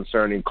statutes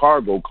concerning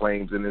cargo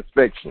claims and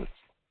inspections.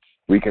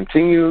 We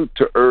continue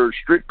to urge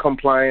strict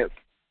compliance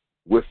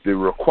with the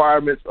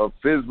requirements of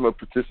FSMA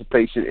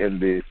participation in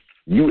the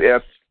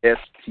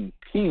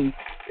UFSTP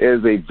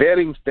as a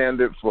vetting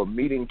standard for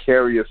meeting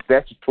carrier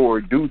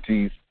statutory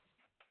duties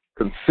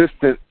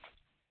consistent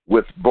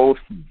with both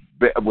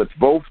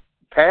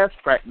past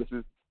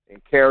practices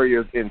and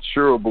carriers'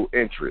 insurable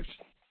interests.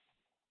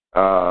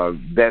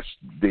 That's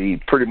the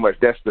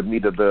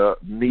meat of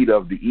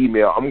the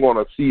email. I'm going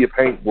to see if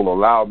Hank will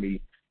allow me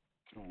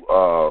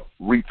to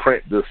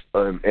reprint this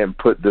and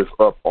put this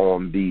up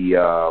on the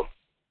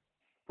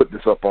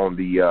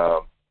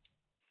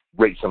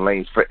Rates and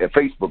Lanes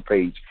Facebook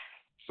page,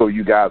 so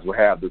you guys will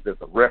have this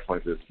as a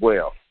reference as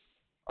well.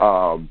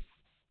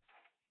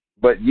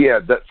 But yeah,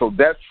 that's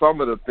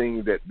some of the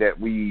things that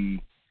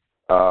we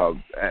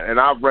and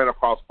I've ran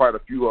across quite a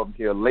few of them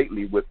here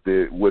lately with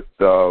a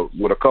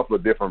couple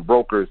of different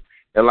brokers.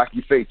 And like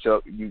you say,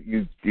 Chuck,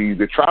 you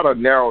try to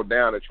narrow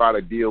down and try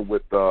to deal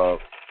with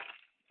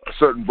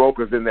certain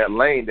brokers in that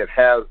lane that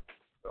has.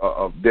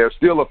 There's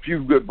still a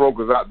few good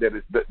brokers out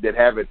there that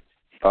haven't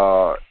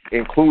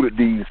included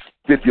these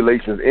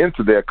stipulations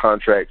into their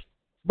contracts,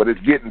 but it's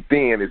getting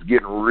thin. It's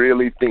getting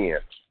really thin.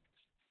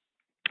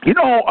 You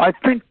know, I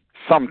think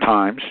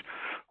sometimes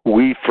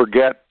we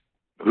forget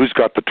who's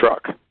got the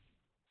truck.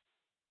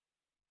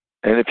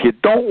 And if you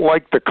don't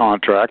like the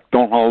contract,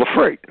 don't haul the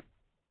freight.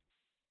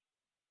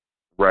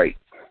 Right.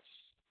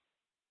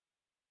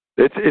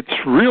 It's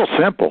real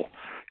simple.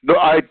 No,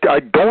 I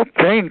don't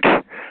think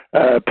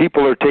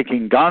people are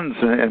taking guns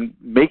and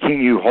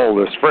making you haul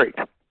this freight.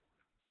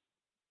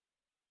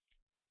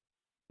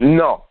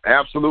 No,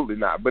 absolutely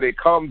not. But it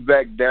comes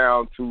back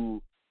down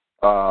to,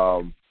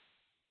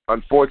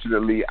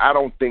 unfortunately, I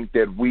don't think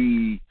that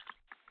we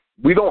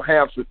don't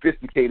have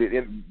sophisticated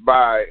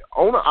by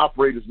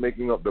owner-operators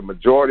making up the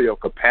majority of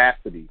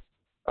capacity,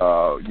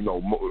 of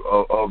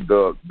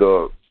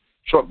the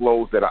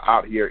truckloads that are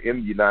out here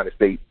in the United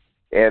States.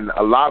 And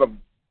a lot of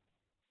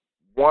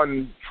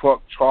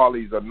one-truck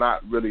Charlies are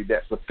not really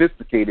that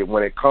sophisticated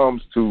when it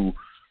comes to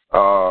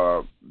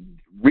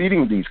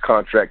reading these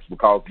contracts,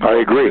 because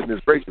I agree.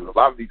 Goodness gracious, a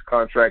lot of these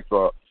contracts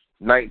are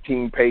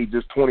 19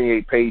 pages,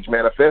 28-page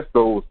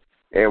manifestos,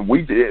 and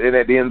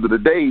at the end of the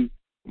day,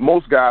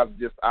 most guys are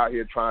just out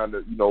here trying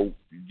to,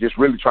 just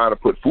really trying to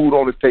put food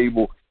on his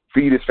table,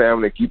 feed his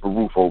family, and keep a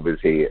roof over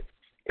his head.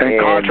 And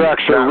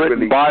contracts are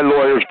written by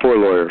lawyers for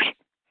lawyers.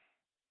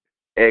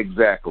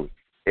 Exactly.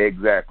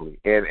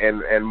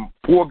 And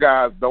poor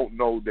guys don't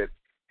know that,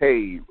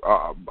 hey,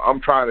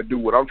 I'm trying to do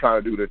what I'm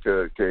trying to do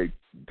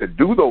to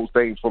do those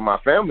things for my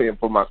family and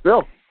for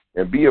myself,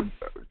 and be a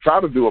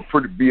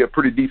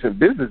pretty decent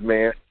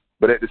businessman.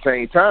 But at the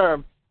same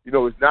time,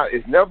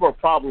 it's never a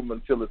problem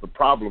until it's a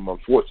problem.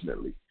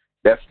 Unfortunately,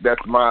 that's the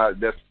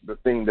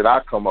thing that I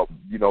come up.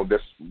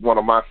 That's one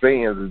of my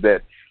sayings is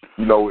that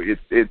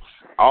it's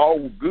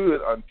all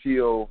good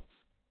until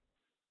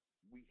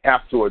we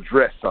have to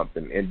address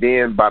something, and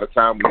then by the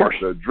time we have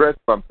to address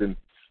something,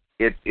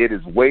 it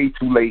is way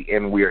too late,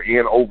 and we're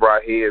in over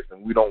our heads,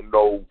 and we don't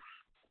know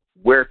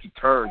where to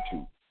turn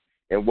to.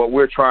 And what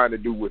we're trying to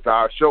do with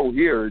our show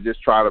here is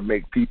just try to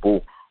make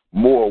people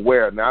more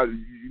aware. Now,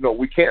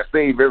 we can't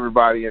save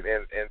everybody, and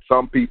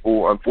some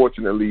people,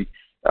 unfortunately,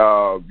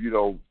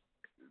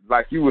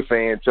 like you were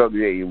saying, Chuck,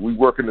 hey, we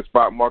work in the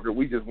spot market.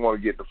 We just want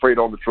to get the freight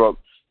on the truck.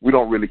 We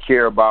don't really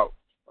care about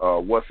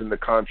what's in the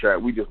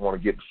contract. We just want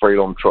to get the freight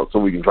on the truck so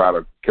we can try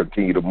to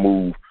continue to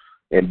move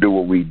and do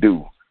what we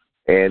do.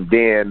 And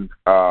then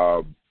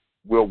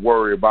we'll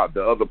worry about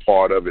the other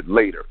part of it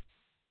later.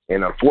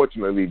 And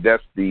unfortunately,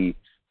 that's the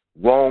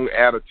wrong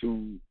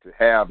attitude to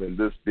have in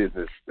this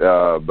business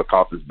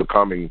because it's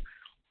becoming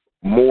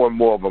more and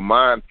more of a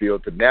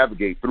minefield to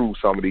navigate through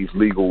some of these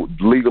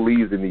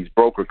legalese in these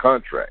broker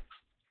contracts.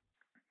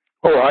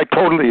 Oh, I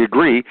totally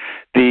agree.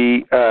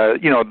 The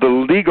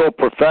legal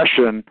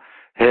profession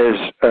has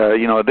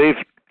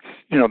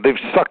they've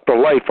sucked the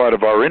life out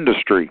of our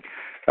industry.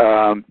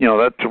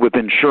 That's with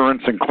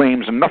insurance and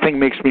claims, and nothing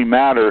makes me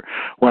madder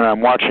when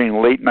I'm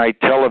watching late night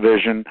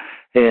television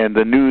and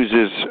the news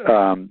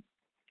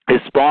is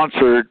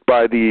sponsored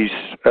by these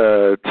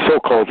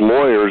so-called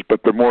lawyers,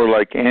 but they're more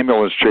like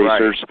ambulance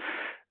chasers. Right.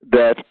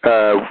 That,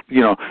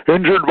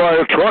 injured by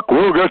a truck,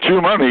 we'll get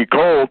you money,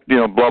 call,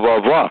 blah,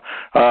 blah, blah.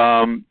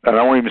 And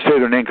I won't even say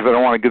their name because I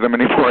don't want to give them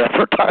any more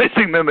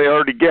advertising than they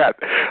already get.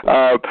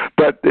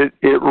 But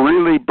it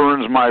really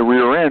burns my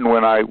rear end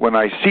when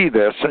I see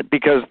this,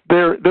 because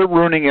they're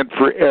ruining it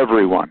for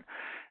everyone.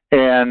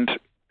 And,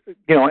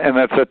 and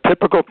that's a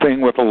typical thing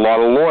with a lot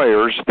of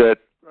lawyers that,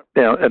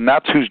 and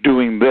that's who's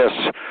doing this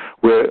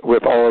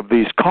with all of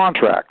these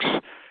contracts.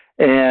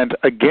 And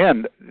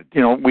again,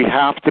 we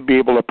have to be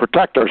able to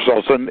protect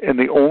ourselves. And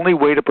the only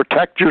way to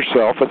protect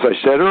yourself, as I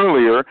said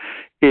earlier,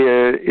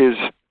 is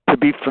to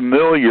be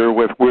familiar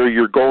with where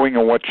you're going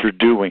and what you're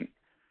doing.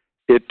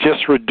 It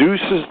just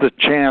reduces the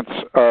chance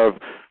of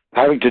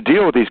having to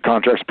deal with these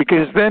contracts,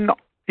 because then,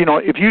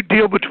 if you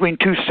deal between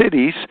two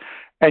cities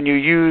and you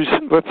use,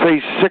 let's say,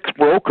 6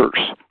 brokers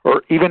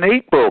or even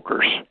 8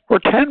 brokers or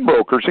 10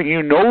 brokers, and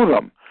you know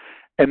them,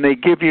 and they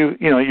give you,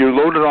 you're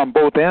loaded on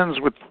both ends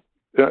with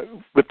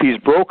these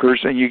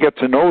brokers, and you get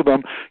to know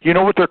them, you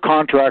know what their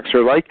contracts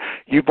are like.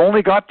 You've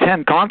only got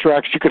 10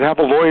 contracts. You could have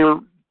a lawyer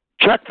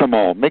check them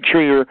all, make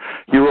sure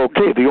you're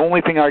okay. The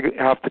only thing I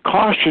have to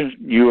caution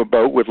you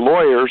about with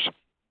lawyers,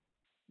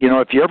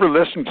 if you ever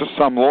listen to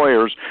some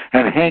lawyers,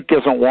 and Hank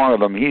isn't one of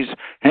them,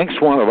 Hank's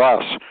one of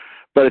us,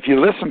 but if you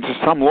listen to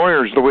some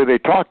lawyers, the way they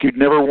talk, you'd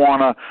never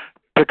want to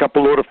pick up a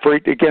load of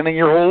freight again in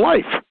your whole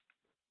life.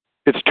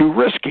 It's too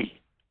risky.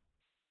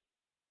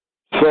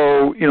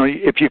 So,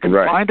 if you can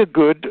find a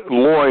good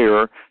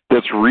lawyer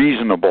that's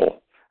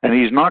reasonable, and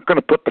he's not going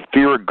to put the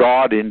fear of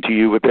God into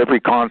you with every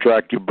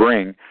contract you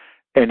bring,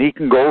 and he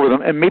can go over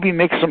them and maybe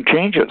make some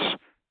changes,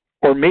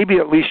 or maybe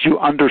at least you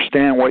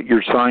understand what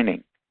you're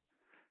signing.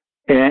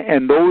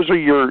 And those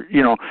are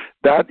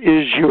that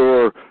is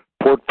your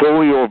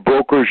portfolio of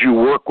brokers you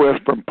work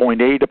with from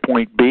point A to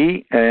point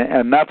B,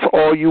 and that's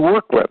all you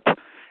work with.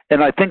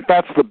 And I think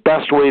that's the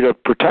best way to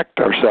protect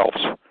ourselves.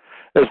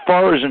 As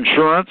far as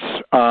insurance,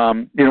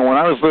 when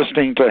I was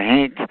listening to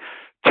Hank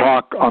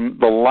talk on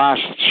the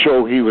last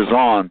show he was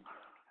on,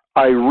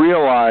 I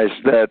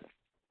realized that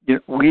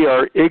we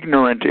are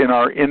ignorant in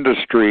our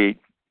industry,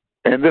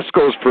 and this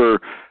goes for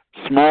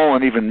small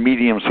and even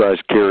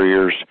medium-sized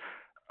carriers,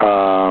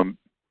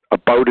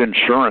 about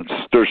insurance.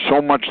 There's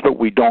so much that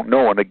we don't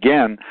know, and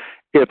again,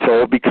 it's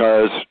all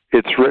because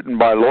it's written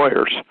by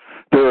lawyers.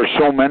 There are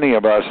so many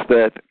of us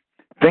that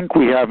think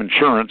we have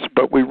insurance,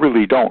 but we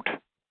really don't.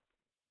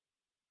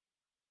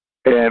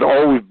 And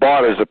all we've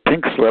bought is a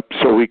pink slip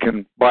so we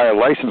can buy a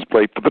license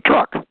plate for the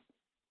truck.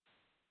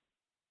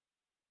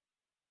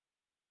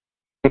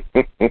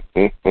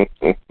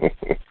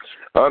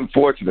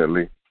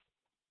 Unfortunately.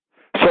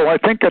 So I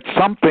think it's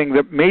something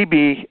that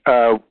maybe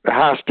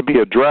has to be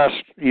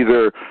addressed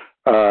either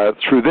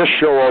through this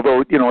show,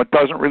 although, it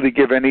doesn't really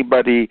give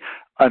anybody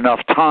enough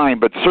time,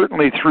 but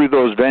certainly through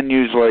those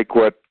venues like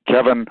what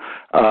Kevin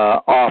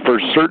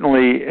offers,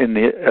 certainly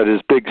at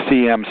his big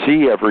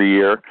CMC every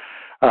year,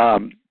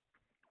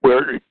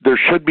 where there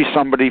should be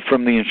somebody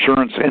from the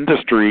insurance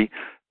industry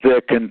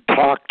that can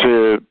talk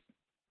to,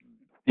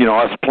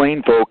 us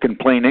plain folk in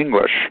plain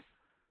English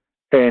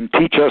and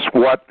teach us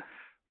what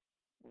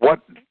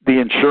the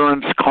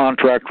insurance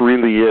contract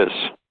really is,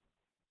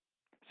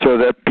 so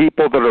that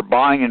people that are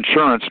buying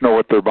insurance know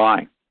what they're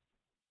buying.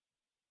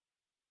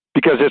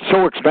 Because it's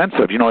so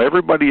expensive.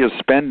 Everybody is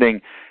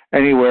spending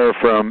anywhere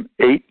from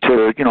 8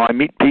 to, I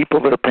meet people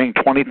that are paying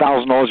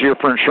 $20,000 a year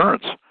for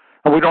insurance,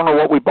 and we don't know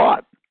what we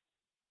bought.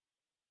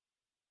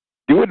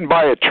 You wouldn't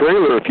buy a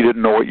trailer if you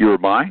didn't know what you were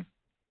buying.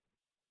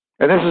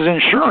 And this is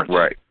insurance.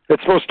 Right.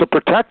 It's supposed to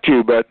protect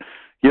you, but,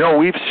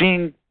 we've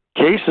seen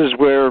cases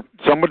where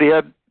somebody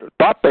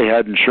thought they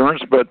had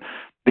insurance, but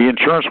the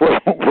insurance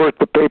wasn't worth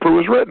the paper it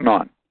was written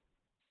on.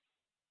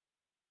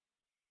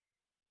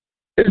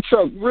 And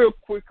so real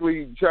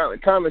quickly, John,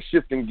 kind of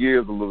shifting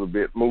gears a little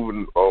bit,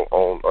 moving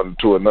on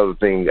to another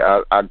thing.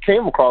 I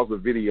came across a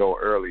video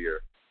earlier,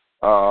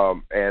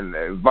 and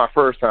it was my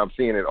first time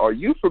seeing it. Are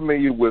you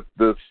familiar with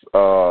this?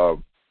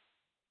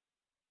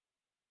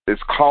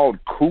 It's called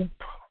Coop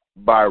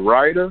by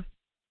Ryder.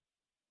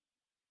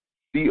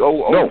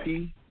 COOP. No.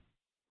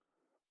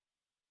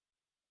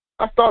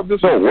 I thought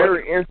this was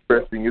very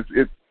interesting.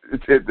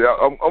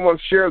 I'm going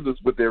to share this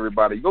with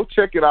everybody. Go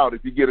check it out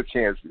if you get a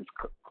chance. It's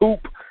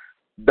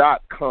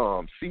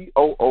Coop.com,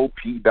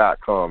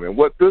 COOP.com. And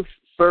what this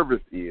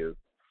service is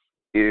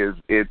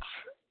it's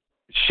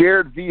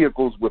shared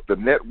vehicles with the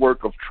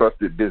network of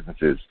trusted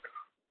businesses.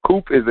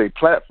 Coop is a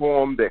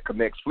platform that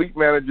connects fleet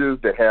managers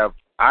that have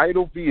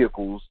idle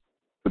vehicles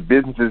to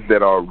businesses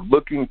that are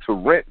looking to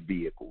rent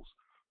vehicles.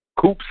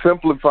 Coop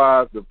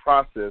simplifies the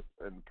process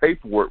and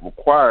paperwork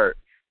required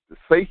to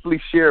safely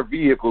share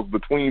vehicles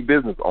between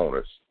business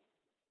owners.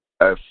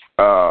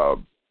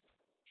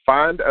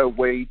 Find a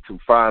way to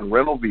find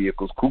rental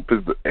vehicles. Coop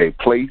is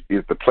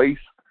the place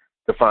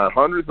to find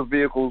hundreds of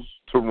vehicles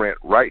to rent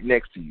right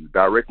next to you,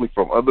 directly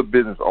from other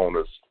business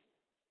owners.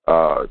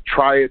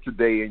 Try it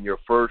today, and your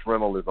first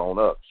rental is on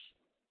us.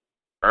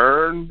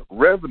 Earn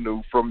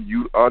revenue from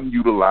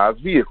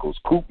unutilized vehicles.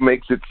 Coop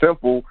makes it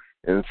simple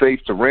and safe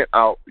to rent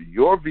out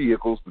your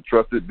vehicles to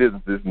trusted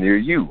businesses near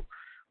you.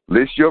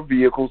 List your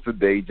vehicles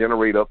today.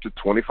 Generate up to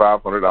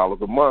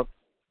 $2,500 a month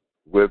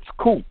with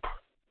Coop.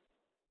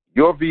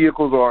 Your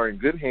vehicles are in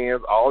good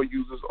hands. All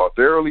users are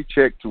thoroughly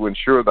checked to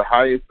ensure the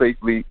highest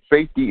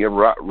safety and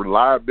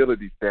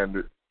reliability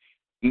standards.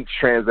 Each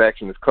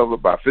transaction is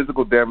covered by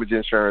physical damage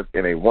insurance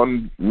and a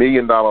 $1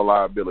 million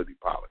liability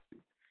policy.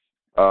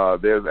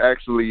 There's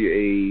actually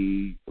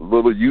a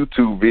little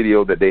YouTube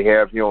video that they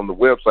have here on the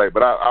website,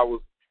 but I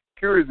was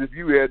curious if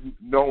you had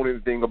known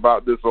anything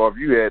about this or if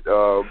you had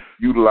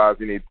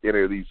utilized any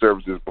of these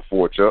services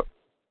before, Chuck.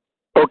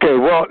 Okay,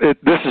 well,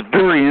 this is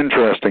very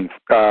interesting.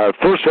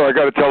 First of all, I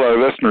got to tell our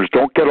listeners,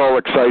 don't get all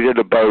excited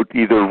about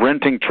either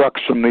renting trucks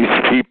from these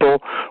people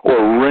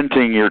or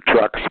renting your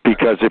trucks,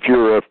 because if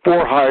you're a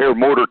for-hire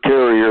motor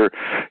carrier,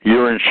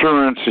 your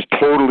insurance is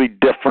totally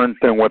different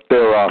than what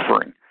they're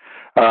offering.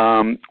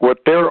 What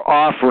they're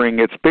offering,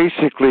 it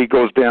basically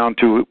goes down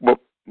to what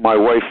my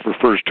wife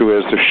refers to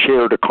as the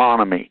shared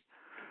economy,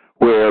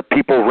 where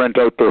people rent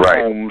out their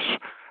homes.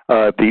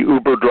 The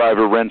Uber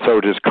driver rents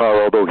out his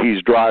car, although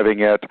he's driving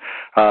it.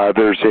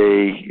 There's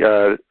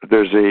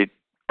a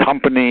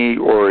company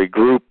or a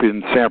group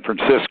in San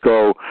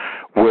Francisco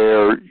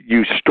where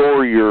you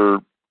store your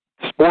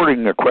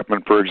sporting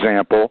equipment, for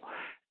example,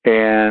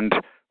 and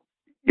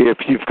if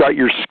you've got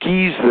your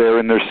skis there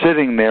and they're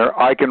sitting there,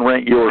 I can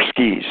rent your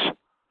skis.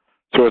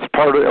 So it's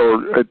part of,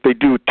 or they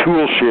do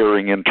tool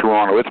sharing in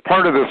Toronto. It's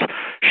part of this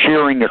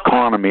sharing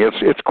economy.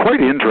 It's quite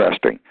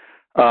interesting.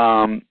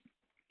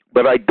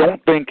 But I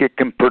don't think it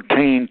can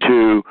pertain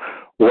to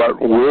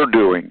what we're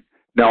doing.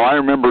 Now, I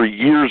remember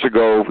years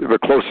ago, the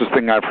closest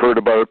thing I've heard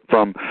about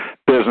from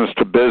business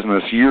to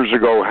business, years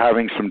ago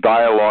having some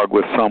dialogue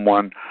with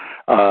someone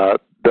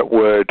that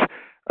would,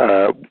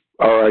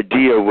 our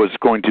idea was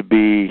going to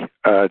be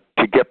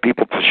to get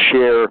people to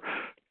share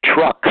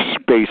trucks,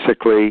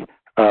 basically,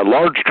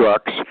 large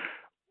trucks,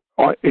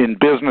 in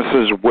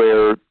businesses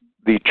where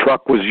the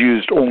truck was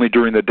used only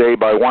during the day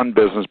by one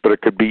business, but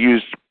it could be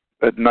used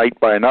at night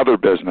by another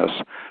business,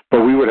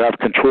 but we would have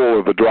control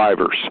of the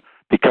drivers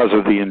because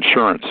of the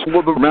insurance.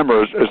 Well,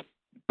 remember,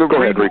 go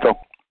ahead, Rico.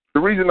 The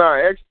reason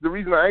I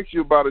asked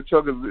you about it,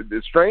 Chuck, is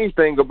the strange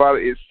thing about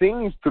it. It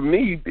seems to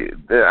me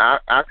that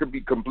I could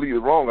be completely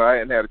wrong. I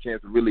hadn't had a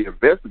chance to really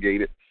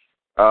investigate it,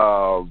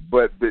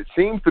 but it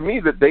seems to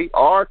me that they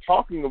are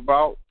talking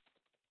about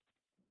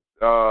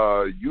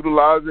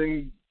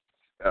utilizing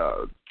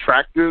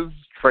tractors,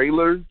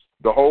 trailers,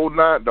 the whole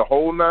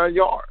nine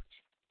yards.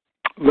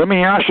 Let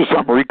me ask you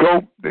something,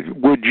 Rico.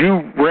 Would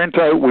you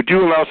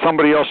allow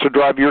somebody else to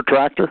drive your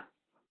tractor?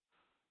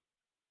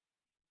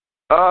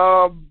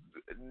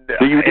 It'd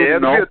be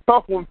a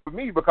tough one for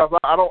me because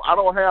I don't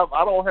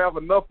have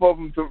enough of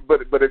them to.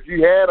 But if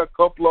you had a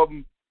couple of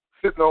them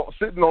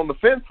sitting on the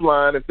fence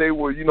line, if they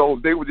were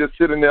just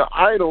sitting there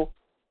idle,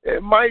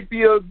 it might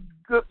be a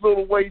good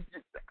little way,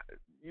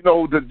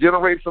 to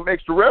generate some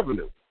extra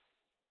revenue.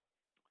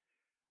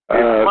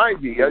 It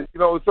might be, it's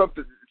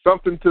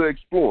something to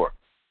explore.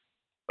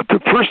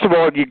 First of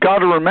all, you got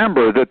to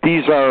remember that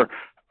these are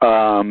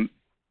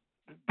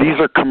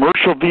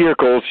commercial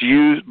vehicles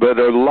used that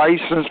are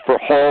licensed for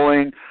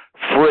hauling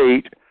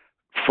freight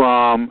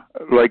from,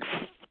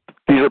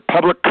 these are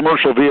public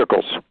commercial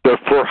vehicles. They're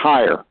for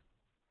hire.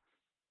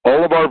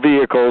 All of our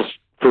vehicles,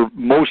 for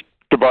most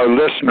of our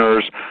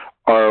listeners,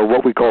 are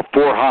what we call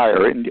for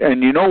hire. And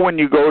when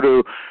you go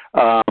to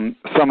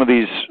some of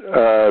these,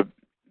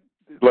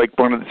 like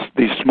one of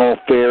these small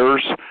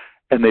fairs,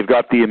 and they've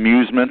got the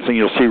amusements, and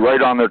you'll see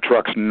right on their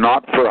trucks,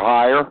 not for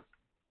hire.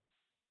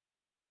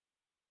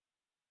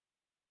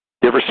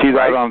 You ever see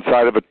that on the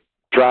side of a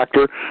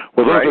tractor?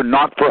 Well, those are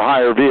not for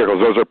hire vehicles.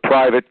 Those are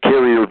private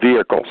carrier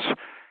vehicles.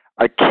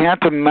 I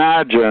can't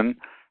imagine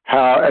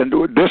how, and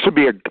this would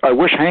be I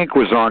wish Hank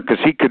was on because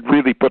he could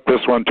really put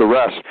this one to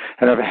rest.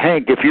 And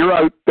Hank, if you're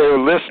out there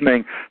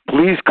listening,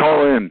 please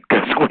call in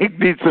because we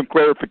need some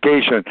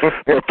clarification.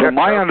 But from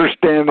my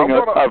understanding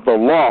of the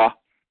law,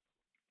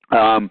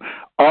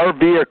 our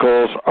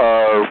vehicles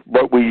are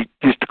what we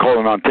used to call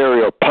in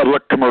Ontario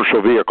public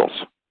commercial vehicles,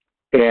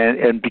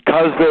 and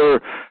because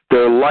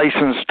they're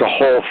licensed to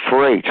haul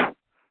freight,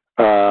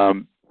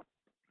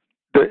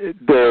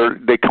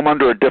 they come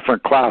under a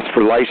different class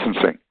for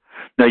licensing.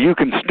 Now you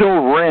can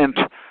still rent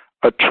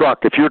a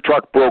truck. If your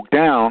truck broke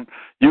down,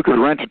 you could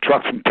rent a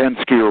truck from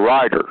Penske or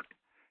Ryder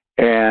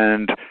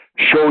and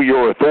show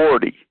your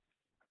authority.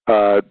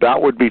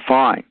 That would be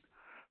fine.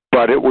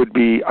 But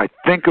I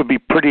think it would be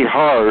pretty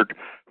hard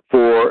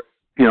for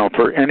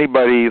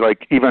anybody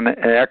like even an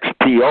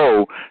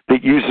XPO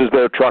that uses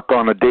their truck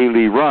on a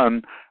daily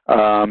run,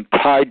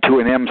 tied to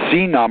an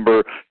MC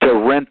number to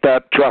rent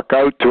that truck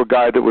out to a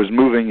guy that was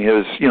moving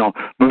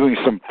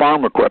some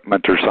farm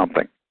equipment or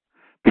something,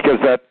 because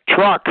that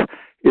truck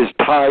is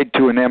tied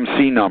to an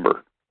MC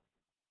number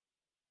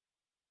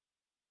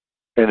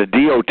and a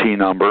DOT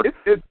number.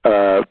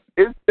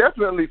 It's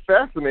definitely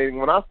fascinating.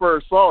 When I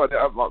first saw it,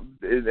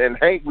 and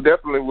Hank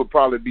definitely would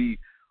probably be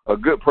a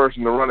good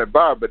person to run it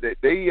by, but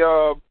they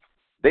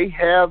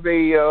have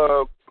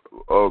a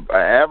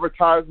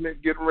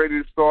advertisement getting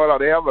ready to start out.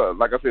 They have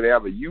they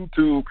have a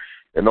YouTube,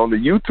 and on the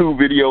YouTube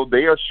video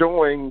they are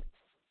showing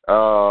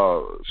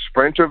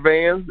Sprinter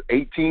vans,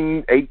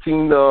 18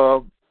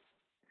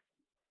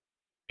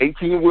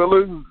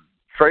 wheelers,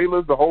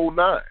 trailers, the whole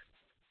nine.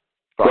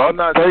 So well, I'm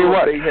not sure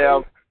what they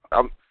have.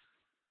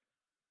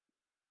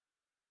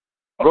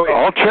 Go ahead.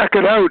 I'll check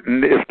it out,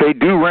 and if they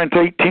do rent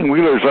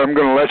 18-wheelers, I'm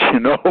going to let you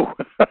know.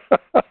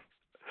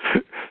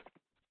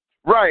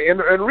 Right, and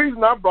the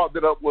reason I brought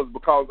that up was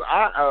because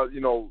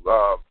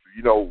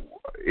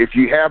if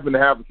you happen to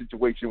have a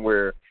situation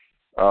where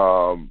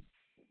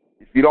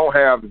if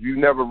you've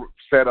never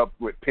set up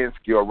with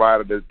Penske or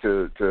Ryder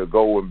to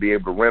go and be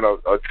able to rent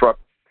a truck,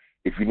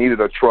 if you needed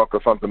a truck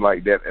or something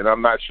like that, and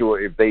I'm not sure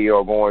if they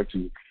are going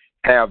to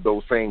have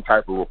those same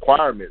type of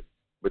requirements.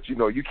 But you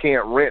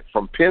can't rent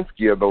from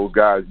Penske or those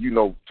guys.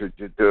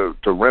 To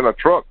rent a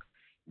truck,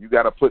 you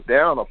got to put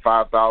down a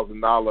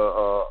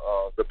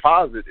 $5,000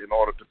 deposit in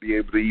order to be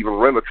able to even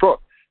rent a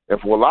truck.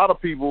 And for a lot of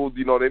people,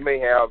 they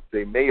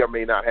may or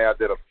may not have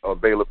that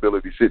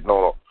availability sitting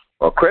on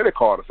a credit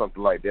card or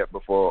something like that.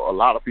 But for a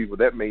lot of people,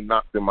 that may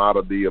knock them out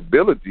of the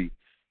ability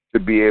to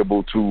be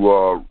able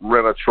to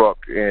rent a truck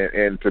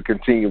and to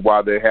continue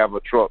while they have a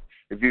truck.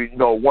 If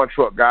one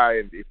truck guy,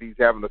 and if he's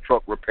having a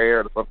truck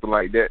repaired or something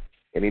like that,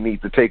 and he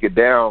needs to take it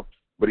down,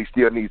 but he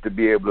still needs to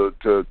be able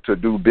to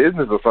do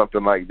business or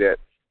something like that,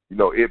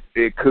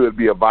 it could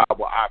be a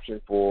viable option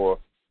for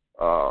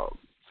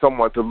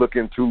someone to look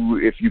into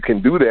if you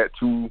can do that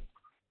to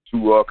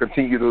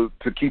continue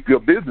to keep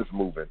your business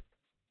moving.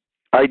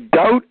 I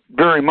doubt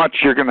very much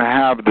you're going to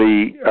have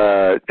the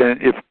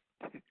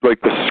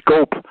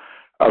scope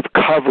of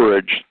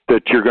coverage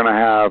that you're going to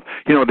have.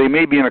 They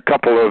may be in a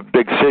couple of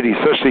big cities,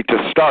 especially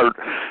to start,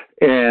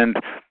 and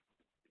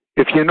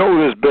if you know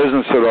this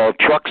business at all,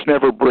 trucks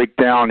never break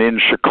down in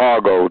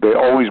Chicago. They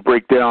always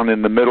break down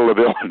in the middle of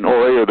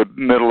Illinois or the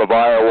middle of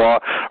Iowa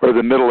or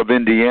the middle of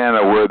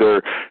Indiana,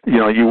 where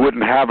you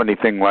wouldn't have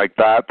anything like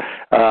that.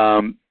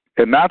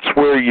 And that's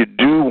where you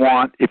do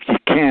want, if you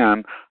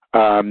can,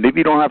 maybe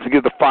you don't have to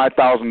give the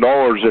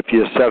 $5,000 if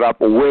you set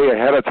up way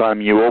ahead of time.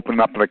 You open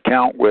up an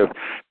account with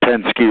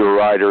Penske or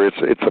Ryder.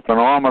 It's a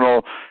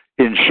phenomenal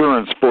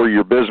insurance for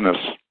your business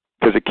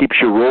because it keeps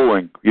you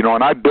rolling.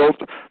 And I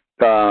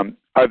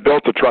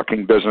built a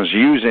trucking business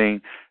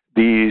using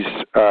these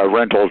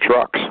rental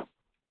trucks.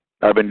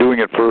 I've been doing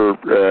it for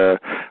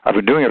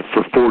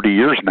 40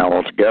 years now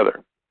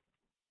altogether.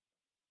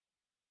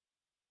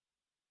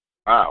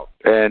 Wow!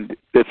 And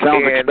it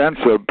sounds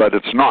expensive, but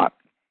it's not.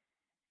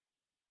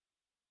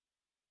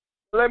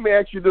 Let me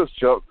ask you this,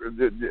 Chuck: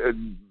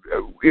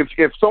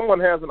 if someone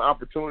has an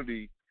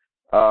opportunity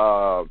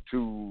to,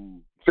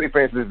 say,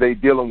 for instance, they're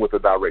dealing with a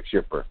direct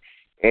shipper,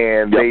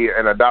 and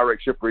a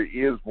direct shipper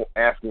is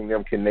asking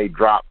them, can they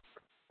drop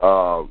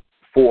 4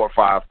 or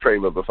 5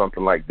 trailers or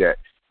something like that?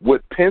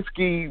 Would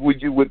Penske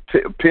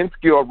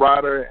or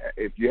Ryder,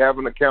 if you have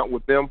an account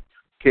with them,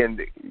 can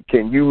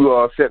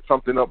you set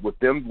something up with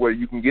them where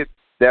you can get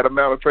that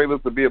amount of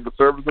trailers to be able to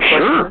service the customer?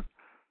 Sure.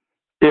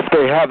 If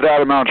they have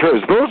that amount of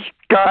trailers, those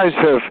guys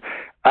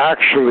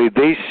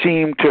they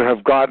seem to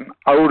have gotten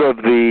out of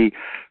the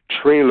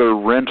trailer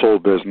rental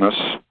business.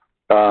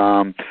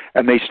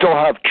 And they still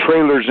have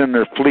trailers in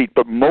their fleet,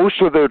 but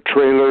most of their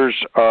trailers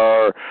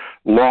are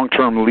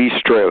long-term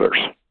lease trailers.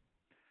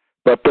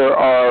 But there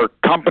are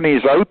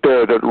companies out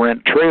there that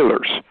rent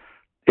trailers,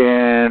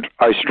 and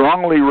I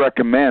strongly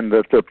recommend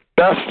that the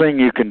best thing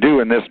you can do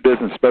in this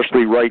business,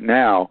 especially right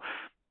now,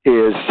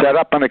 is set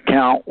up an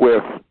account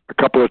with a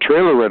couple of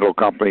trailer rental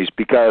companies,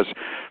 because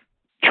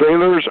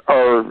trailers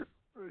are,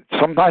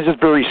 sometimes it's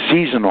very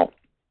seasonal.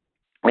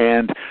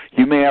 And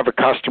you may have a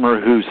customer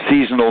whose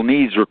seasonal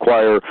needs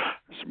require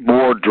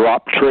more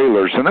drop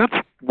trailers. And that's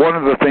one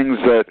of the things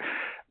that,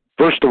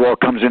 first of all,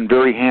 comes in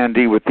very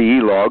handy with the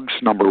E-Logs,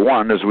 number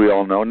one, as we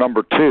all know.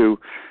 Number two,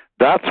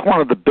 that's one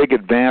of the big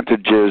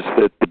advantages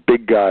that the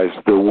big guys,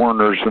 the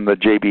Warners and the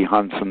J.B.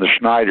 Hunts and the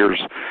Schneiders,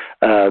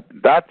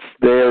 that's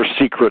their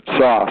secret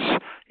sauce,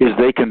 is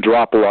they can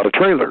drop a lot of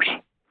trailers.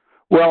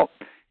 Well,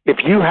 if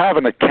you have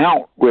an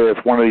account with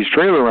one of these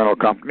trailer rental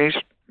companies,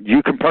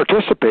 you can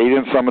participate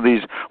in some of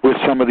these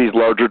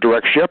larger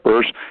direct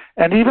shippers,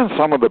 and even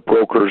some of the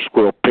brokers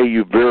will pay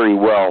you very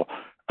well.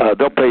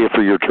 They'll pay you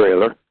for your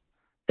trailer,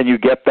 and you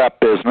get that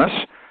business,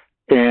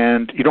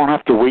 and you don't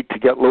have to wait to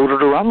get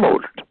loaded or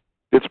unloaded.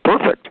 It's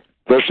perfect,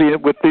 especially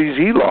with these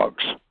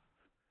E-Logs.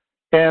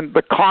 And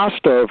the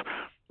cost of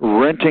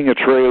renting a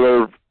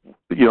trailer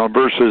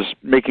versus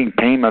making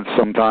payments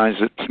sometimes.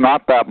 It's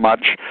not that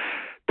much.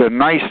 The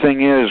nice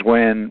thing is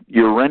when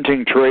you're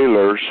renting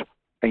trailers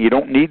and you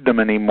don't need them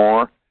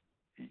anymore,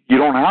 you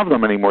don't have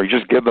them anymore. You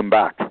just give them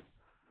back.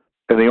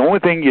 And the only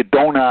thing you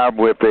don't have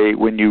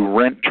when you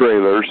rent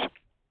trailers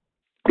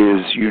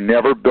is you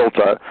never built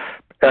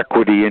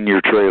equity in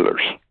your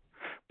trailers.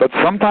 But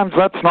sometimes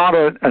that's not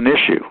an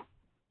issue.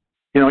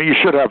 You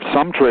should have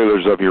some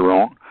trailers of your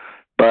own,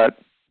 but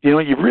you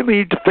really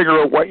need to figure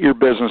out what your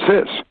business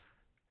is.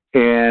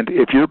 And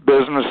if your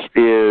business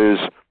is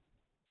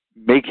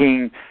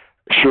making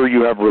sure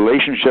you have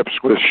relationships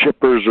with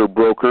shippers or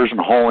brokers and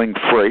hauling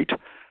freight,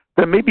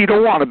 then maybe you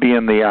don't want to be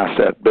in the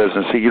asset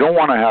business. You don't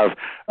want to have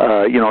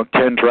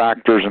 10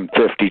 tractors and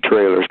 50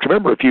 trailers.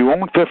 Remember, if you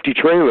own 50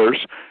 trailers,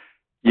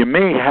 you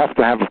may have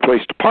to have a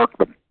place to park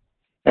them.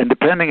 And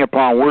depending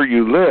upon where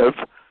you live,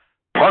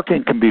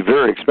 parking can be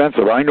very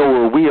expensive. I know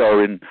where we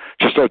are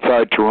just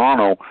outside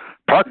Toronto,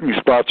 parking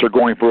spots are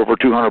going for over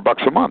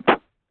 $200 a month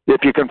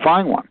if you can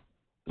find one.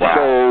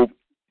 Wow.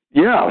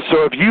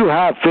 So if you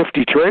have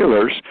 50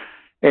 trailers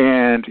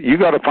and you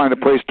got to find a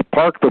place to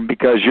park them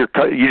because you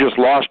just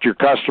lost your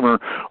customer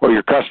or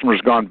your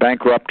customer's gone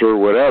bankrupt or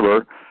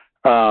whatever,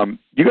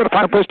 you got to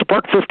find a place to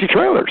park 50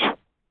 trailers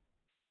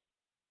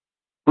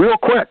real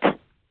quick.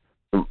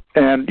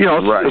 And,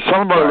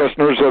 some of our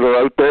listeners that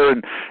are out there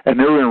and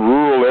they're in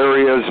rural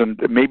areas and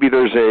maybe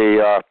there's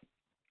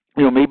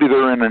maybe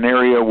they're in an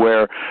area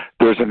where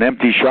there's an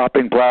empty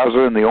shopping plaza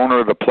and the owner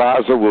of the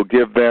plaza will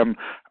give them,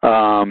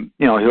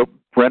 he'll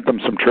rent them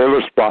some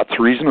trailer spots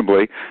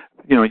reasonably.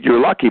 You're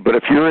lucky. But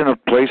if you're in a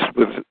place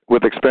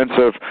with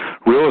expensive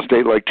real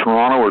estate like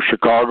Toronto or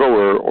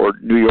Chicago or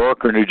New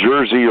York or New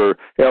Jersey or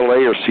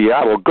LA or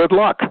Seattle, good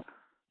luck.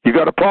 You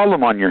got a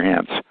problem on your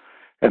hands.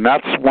 And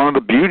that's one of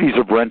the beauties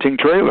of renting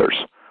trailers.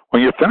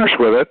 When you're finished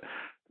with it,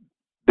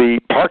 the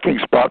parking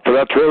spot for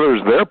that trailer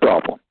is their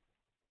problem.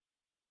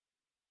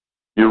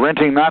 You're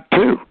renting that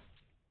too.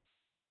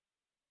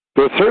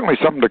 So it's certainly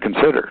something to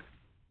consider.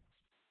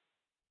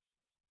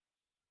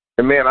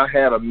 And man, I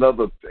had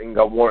another thing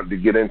I wanted to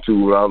get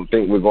into. I don't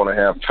think we're going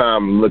to have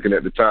time looking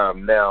at the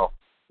time now,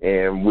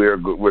 and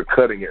we're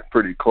cutting it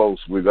pretty close.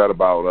 We got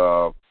about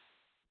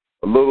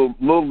a little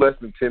less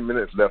than 10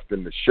 minutes left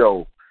in the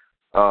show.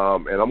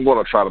 And I'm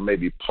going to try to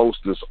maybe post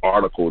this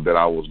article that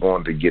I was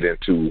going to get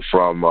into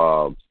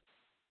from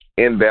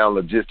Inbound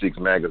Logistics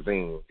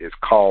magazine. It's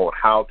called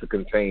How to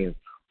Contain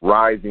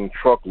Rising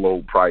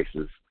Truckload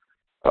Prices.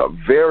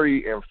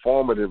 Very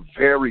informative,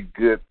 very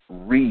good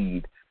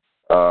read.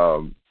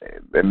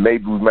 And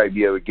maybe we might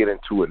be able to get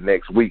into it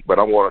next week, but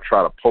I'm going to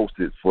try to post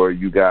it for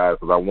you guys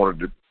because I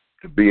wanted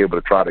to be able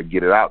to try to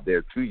get it out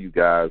there to you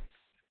guys.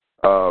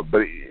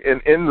 But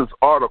in this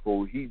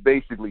article, he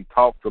basically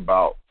talks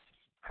about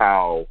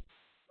how,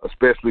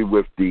 especially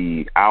with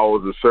the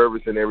hours of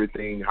service and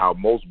everything, how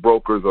most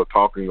brokers are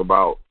talking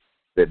about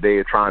that they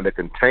are trying to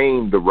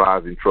contain the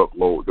rising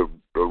truckload,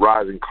 the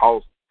rising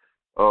cost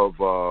of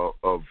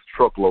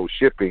truckload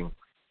shipping,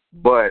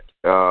 but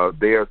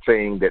they are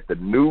saying that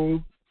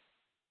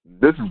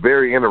this is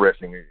very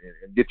interesting,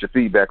 and get your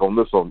feedback on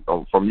this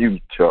from you,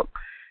 Chuck,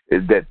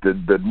 is that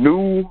the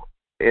new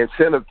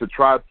incentive to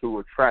try to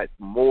attract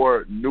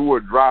more newer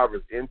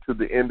drivers into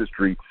the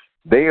industry,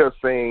 they are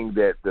saying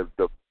that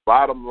the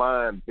bottom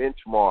line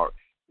benchmark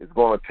is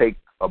going to take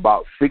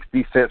about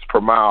 60 cents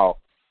per mile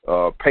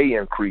pay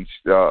increase,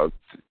 the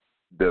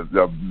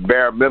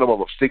bare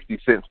minimum of 60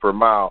 cents per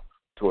mile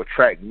to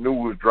attract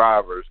newer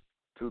drivers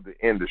to the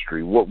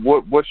industry.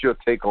 What's your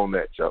take on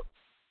that, Chuck?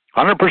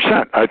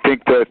 100%. I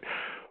think that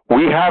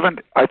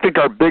I think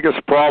our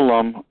biggest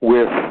problem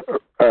with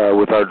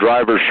our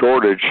driver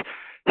shortage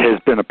has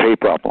been a pay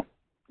problem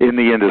in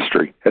the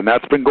industry, and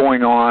that's been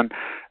going on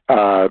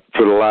for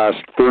the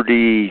last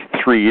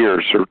 33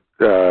 years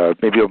or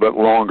maybe a bit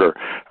longer.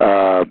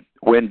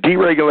 When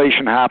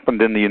deregulation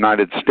happened in the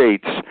United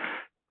States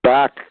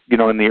back, in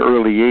the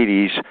early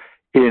 80s,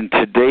 in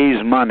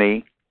today's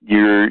money,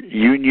 your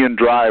union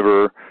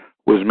driver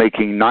was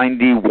making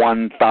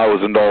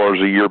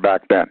 $91,000 a year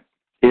back then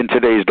in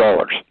today's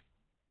dollars.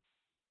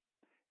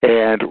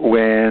 And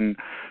when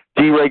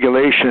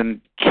deregulation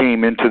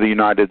came into the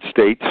United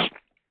States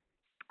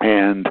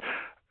and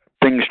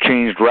things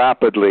changed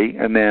rapidly,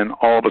 and then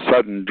all of a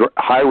sudden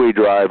highway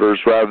drivers,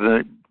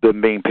 rather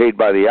than being paid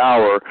by the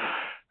hour,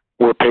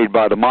 were paid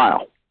by the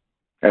mile.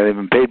 And they've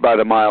been paid by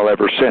the mile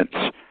ever since.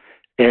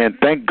 And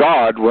thank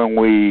God when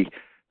we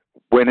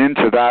went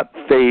into that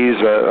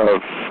phase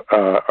of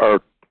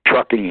our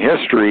trucking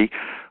history,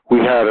 we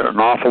had an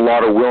awful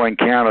lot of willing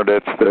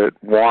candidates that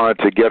wanted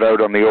to get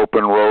out on the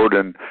open road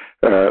and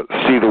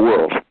see the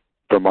world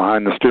from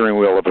behind the steering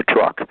wheel of a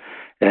truck.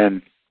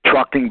 And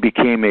trucking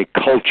became a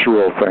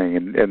cultural thing,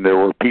 and there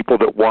were people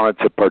that wanted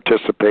to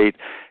participate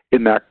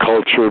in that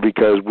culture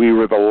because we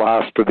were the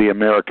last of the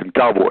American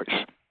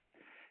cowboys.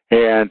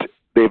 And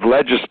they've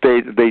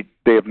legislated,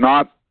 they have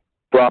not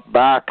brought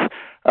back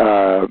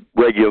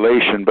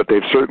regulation, but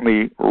they've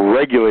certainly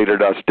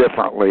regulated us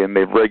differently, and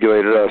they've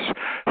regulated us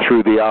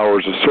through the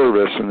hours of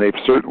service, and they've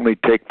certainly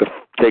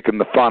taken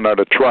the fun out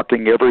of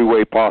trucking every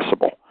way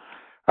possible.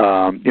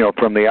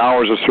 From the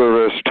hours of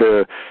service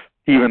to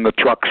even the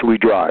trucks we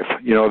drive.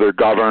 They're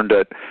governed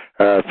at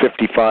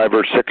 55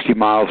 or 60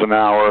 miles an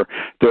hour.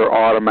 They're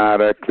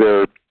automatic.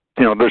 They're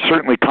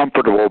certainly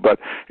comfortable, but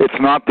it's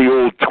not the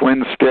old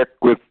twin stick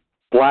with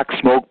black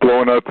smoke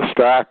blowing out the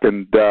stack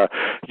and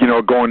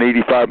going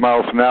 85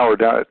 miles an hour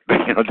down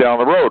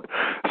the road.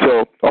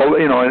 So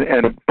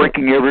and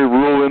breaking every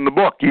rule in the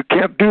book. You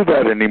can't do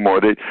that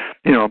anymore.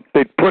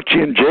 They'd put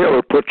you in jail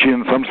or put you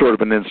in some sort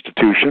of an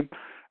institution.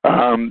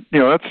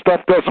 That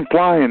stuff doesn't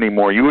fly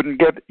anymore. You wouldn't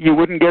get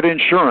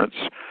insurance.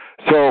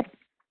 So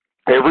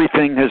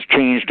everything has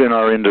changed in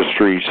our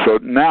industry. So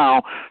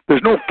now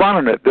there's no fun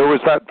in it. There was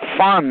that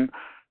fun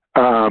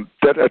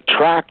that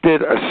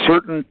attracted a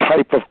certain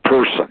type of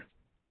person.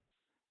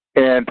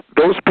 And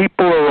those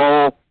people are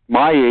all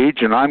my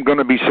age, and I'm going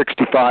to be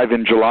 65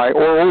 in July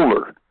or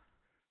older.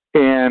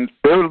 And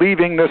they're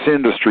leaving this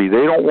industry.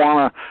 They don't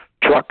want to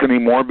truck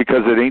anymore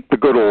because it ain't the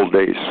good old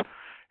days.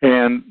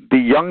 And the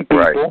young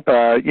people,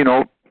 right.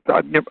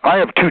 I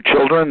have two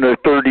children. They're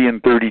 30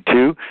 and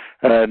 32.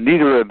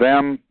 Neither of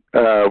them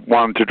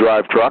wanted to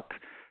drive truck,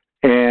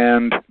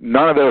 and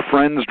none of their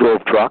friends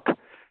drove truck.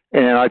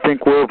 And I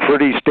think we're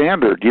pretty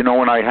standard.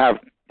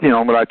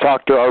 When I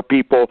talk to our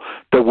people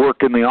that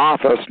work in the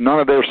office, none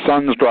of their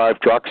sons drive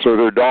trucks or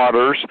their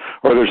daughters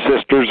or their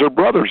sisters or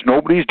brothers.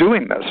 Nobody's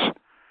doing this.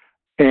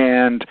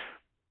 And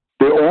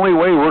the only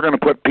way we're going to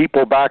put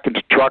people back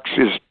into trucks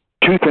is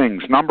two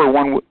things. Number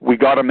one, we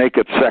got to make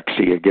it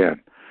sexy again.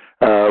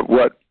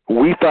 What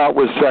we thought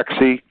was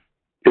sexy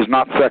is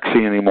not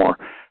sexy anymore.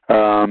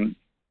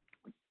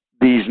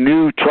 These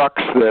new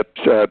trucks that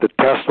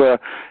Tesla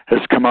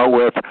has come out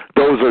with,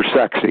 those are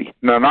sexy.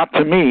 Now, not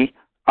to me.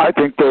 I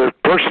think they're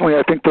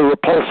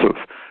repulsive.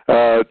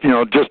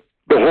 Just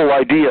the whole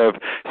idea of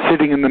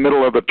sitting in the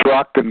middle of a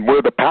truck and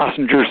where the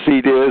passenger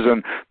seat is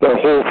and the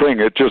whole thing,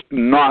 it's just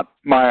not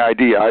my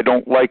idea. I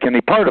don't like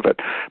any part of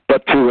it.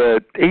 But to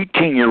an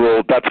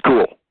 18-year-old, that's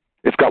cool.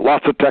 It's got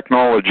lots of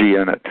technology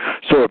in it.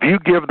 So if you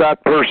give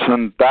that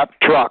person that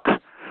truck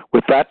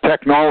with that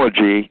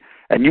technology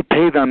and you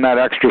pay them that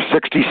extra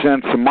 60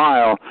 cents a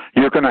mile,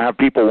 you're going to have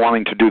people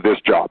wanting to do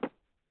this job.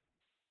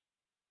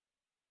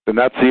 And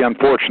that's the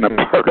unfortunate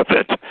part of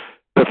it.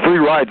 The free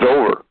ride's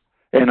over.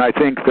 And I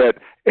think that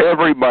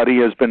everybody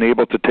has been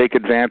able to take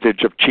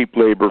advantage of cheap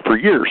labor for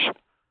years.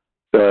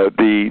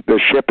 The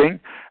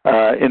shipping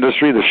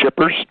industry, the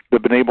shippers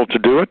have been able to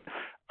do it.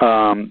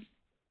 The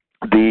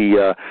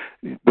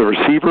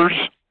receivers,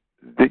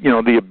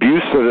 the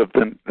abuse that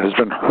has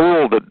been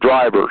hurled at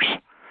drivers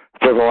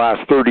for the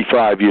last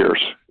 35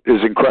 years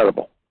is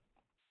incredible.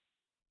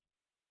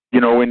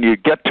 When you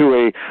get to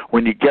a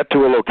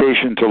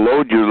location to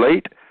load, you're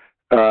late.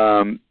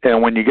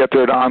 And when you get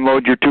there to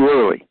unload, you're too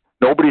early.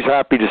 Nobody's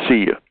happy to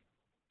see you.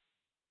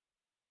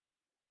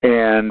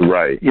 And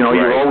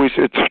you're always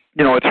it's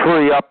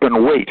hurry up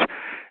and wait.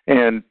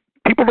 And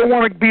people don't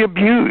want to be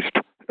abused.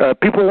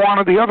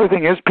 The other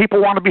thing is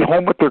people want to be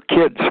home with their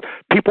kids.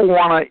 People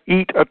want to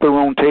eat at their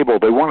own table.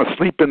 They want to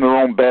sleep in their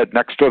own bed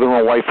next to their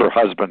own wife or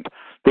husband.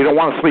 They don't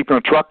want to sleep in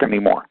a truck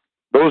anymore.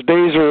 Those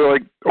days are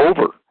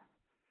over.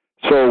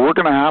 So we're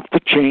going to have to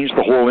change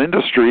the whole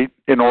industry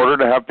in order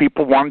to have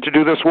people wanting to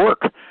do this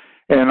work.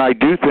 And I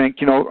do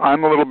think,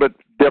 I'm a little bit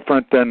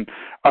different than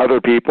other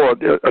people.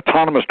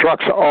 Autonomous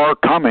trucks are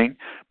coming,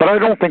 but I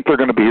don't think they're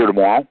going to be here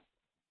tomorrow.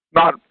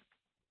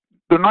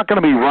 They're not going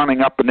to be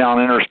running up and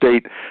down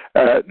Interstate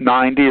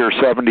 90 or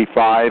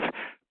 75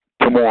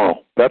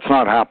 tomorrow. That's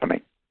not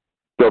happening.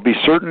 There'll be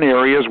certain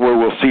areas where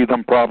we'll see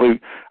them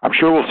I'm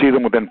sure we'll see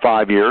them within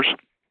 5 years.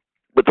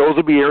 But those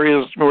will be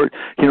areas where,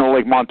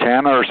 like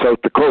Montana or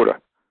South Dakota.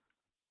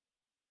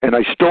 And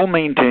I still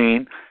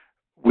maintain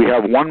we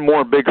have one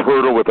more big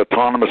hurdle with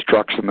autonomous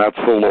trucks, and that's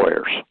the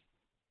lawyers.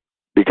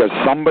 Because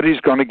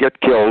somebody's going to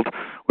get killed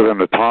with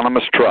an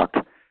autonomous truck,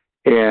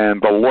 and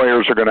the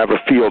lawyers are going to have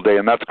a field day,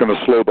 and that's going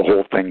to slow the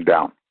whole thing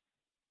down.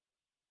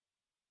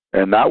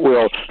 And that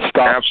will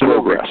stop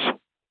progress.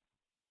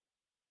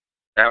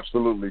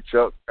 Absolutely,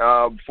 Chuck.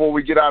 Before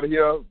we get out of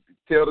here,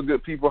 tell the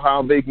good people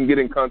how they can get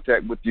in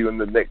contact with you in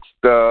the next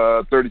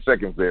 30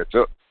 seconds there,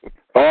 Chuck.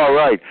 All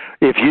right.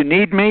 If you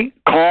need me,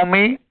 call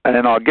me,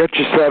 and I'll get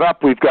you set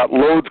up. We've got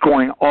loads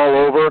going all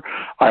over.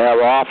 I have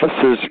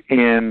offices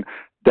in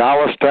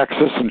Dallas,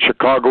 Texas, and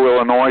Chicago,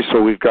 Illinois,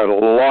 so we've got a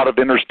lot of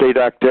interstate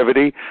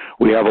activity.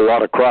 We have a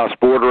lot of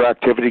cross-border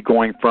activity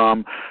going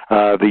from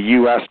the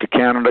U.S. to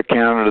Canada,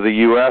 Canada to the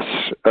U.S.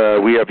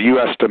 We have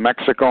U.S. to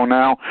Mexico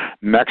now,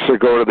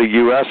 Mexico to the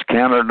U.S.,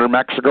 Canada to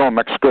Mexico, and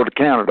Mexico to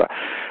Canada.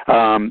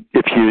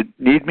 If you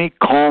need me,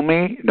 call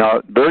me.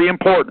 Now, very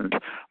important,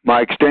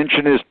 my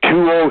extension is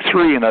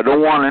 203, and I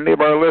don't want any of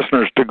our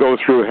listeners to go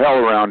through hell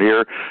around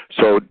here,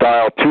 so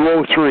dial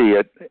 203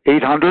 at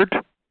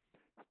 800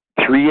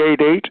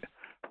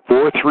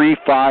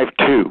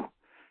 388-4352,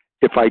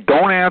 If I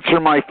don't answer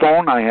my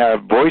phone, I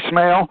have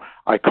voicemail.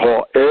 I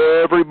call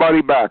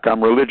everybody back.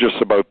 I'm religious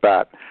about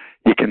that.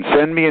 You can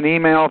send me an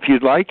email if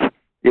you'd like.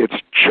 It's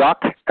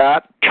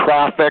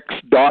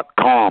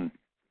chuck@trafix.com,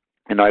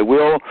 and I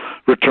will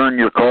return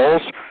your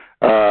calls.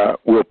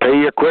 We'll pay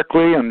you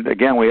quickly, and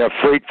again, we have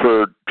freight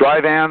for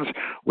dry vans,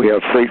 we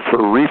have freight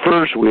for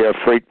reefers, we have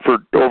freight for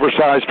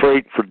oversized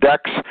freight for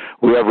decks,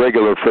 we have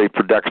regular freight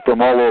for decks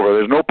from all over.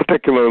 There's no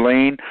particular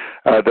lane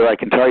that I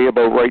can tell you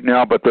about right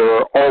now, but there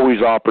are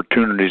always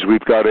opportunities.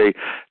 We've got a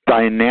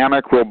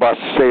dynamic,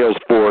 robust sales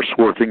force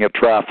working at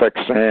Trafix,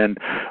 and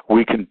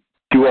we can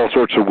do all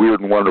sorts of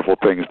weird and wonderful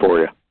things for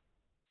you.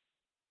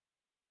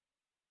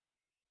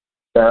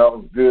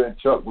 Sounds good,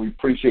 Chuck. We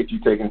appreciate you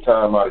taking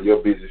time out of your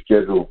busy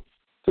schedule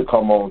to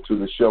come on to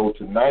the show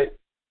tonight.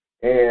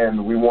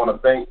 And we want to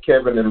thank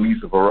Kevin and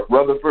Lisa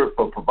Rutherford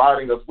for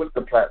providing us with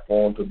the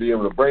platform to be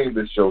able to bring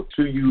this show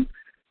to you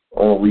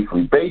on a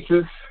weekly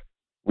basis.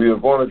 We are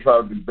going to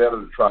try to do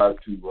better to try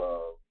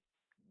to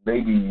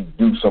maybe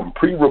do some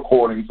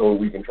pre-recording so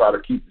we can try to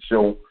keep the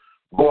show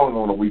going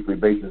on a weekly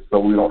basis so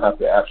we don't have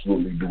to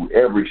absolutely do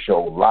every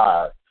show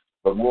live.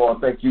 But we want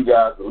to thank you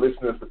guys, the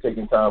listeners, for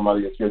taking time out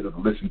of your schedule to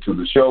listen to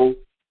the show.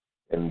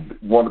 And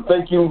we want to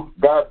thank you.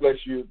 God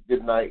bless you.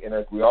 Good night. And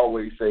as we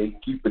always say,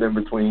 keep it in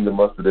between the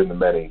mustard and the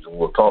mayonnaise. And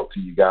we'll talk to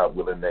you, God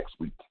willing, next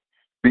week.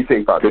 Be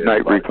safe out there. Good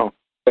night, Rico.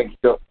 Thanks,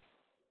 Chuck.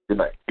 Good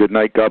night. Good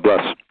night. God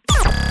bless.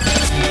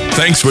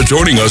 Thanks for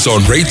joining us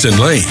on Rates and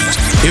Lanes.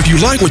 If you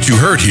like what you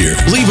heard here,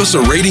 leave us a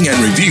rating and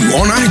review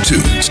on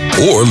iTunes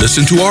or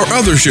listen to our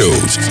other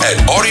shows at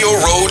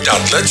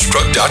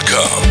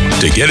audioroad.letstruck.com.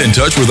 To get in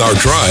touch with our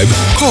tribe,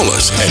 call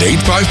us at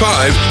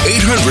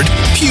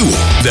 855-800-FUEL.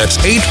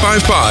 That's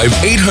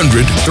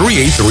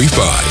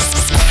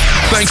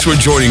 855-800-3835. Thanks for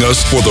joining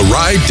us for the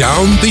ride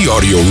down the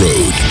audio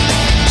road.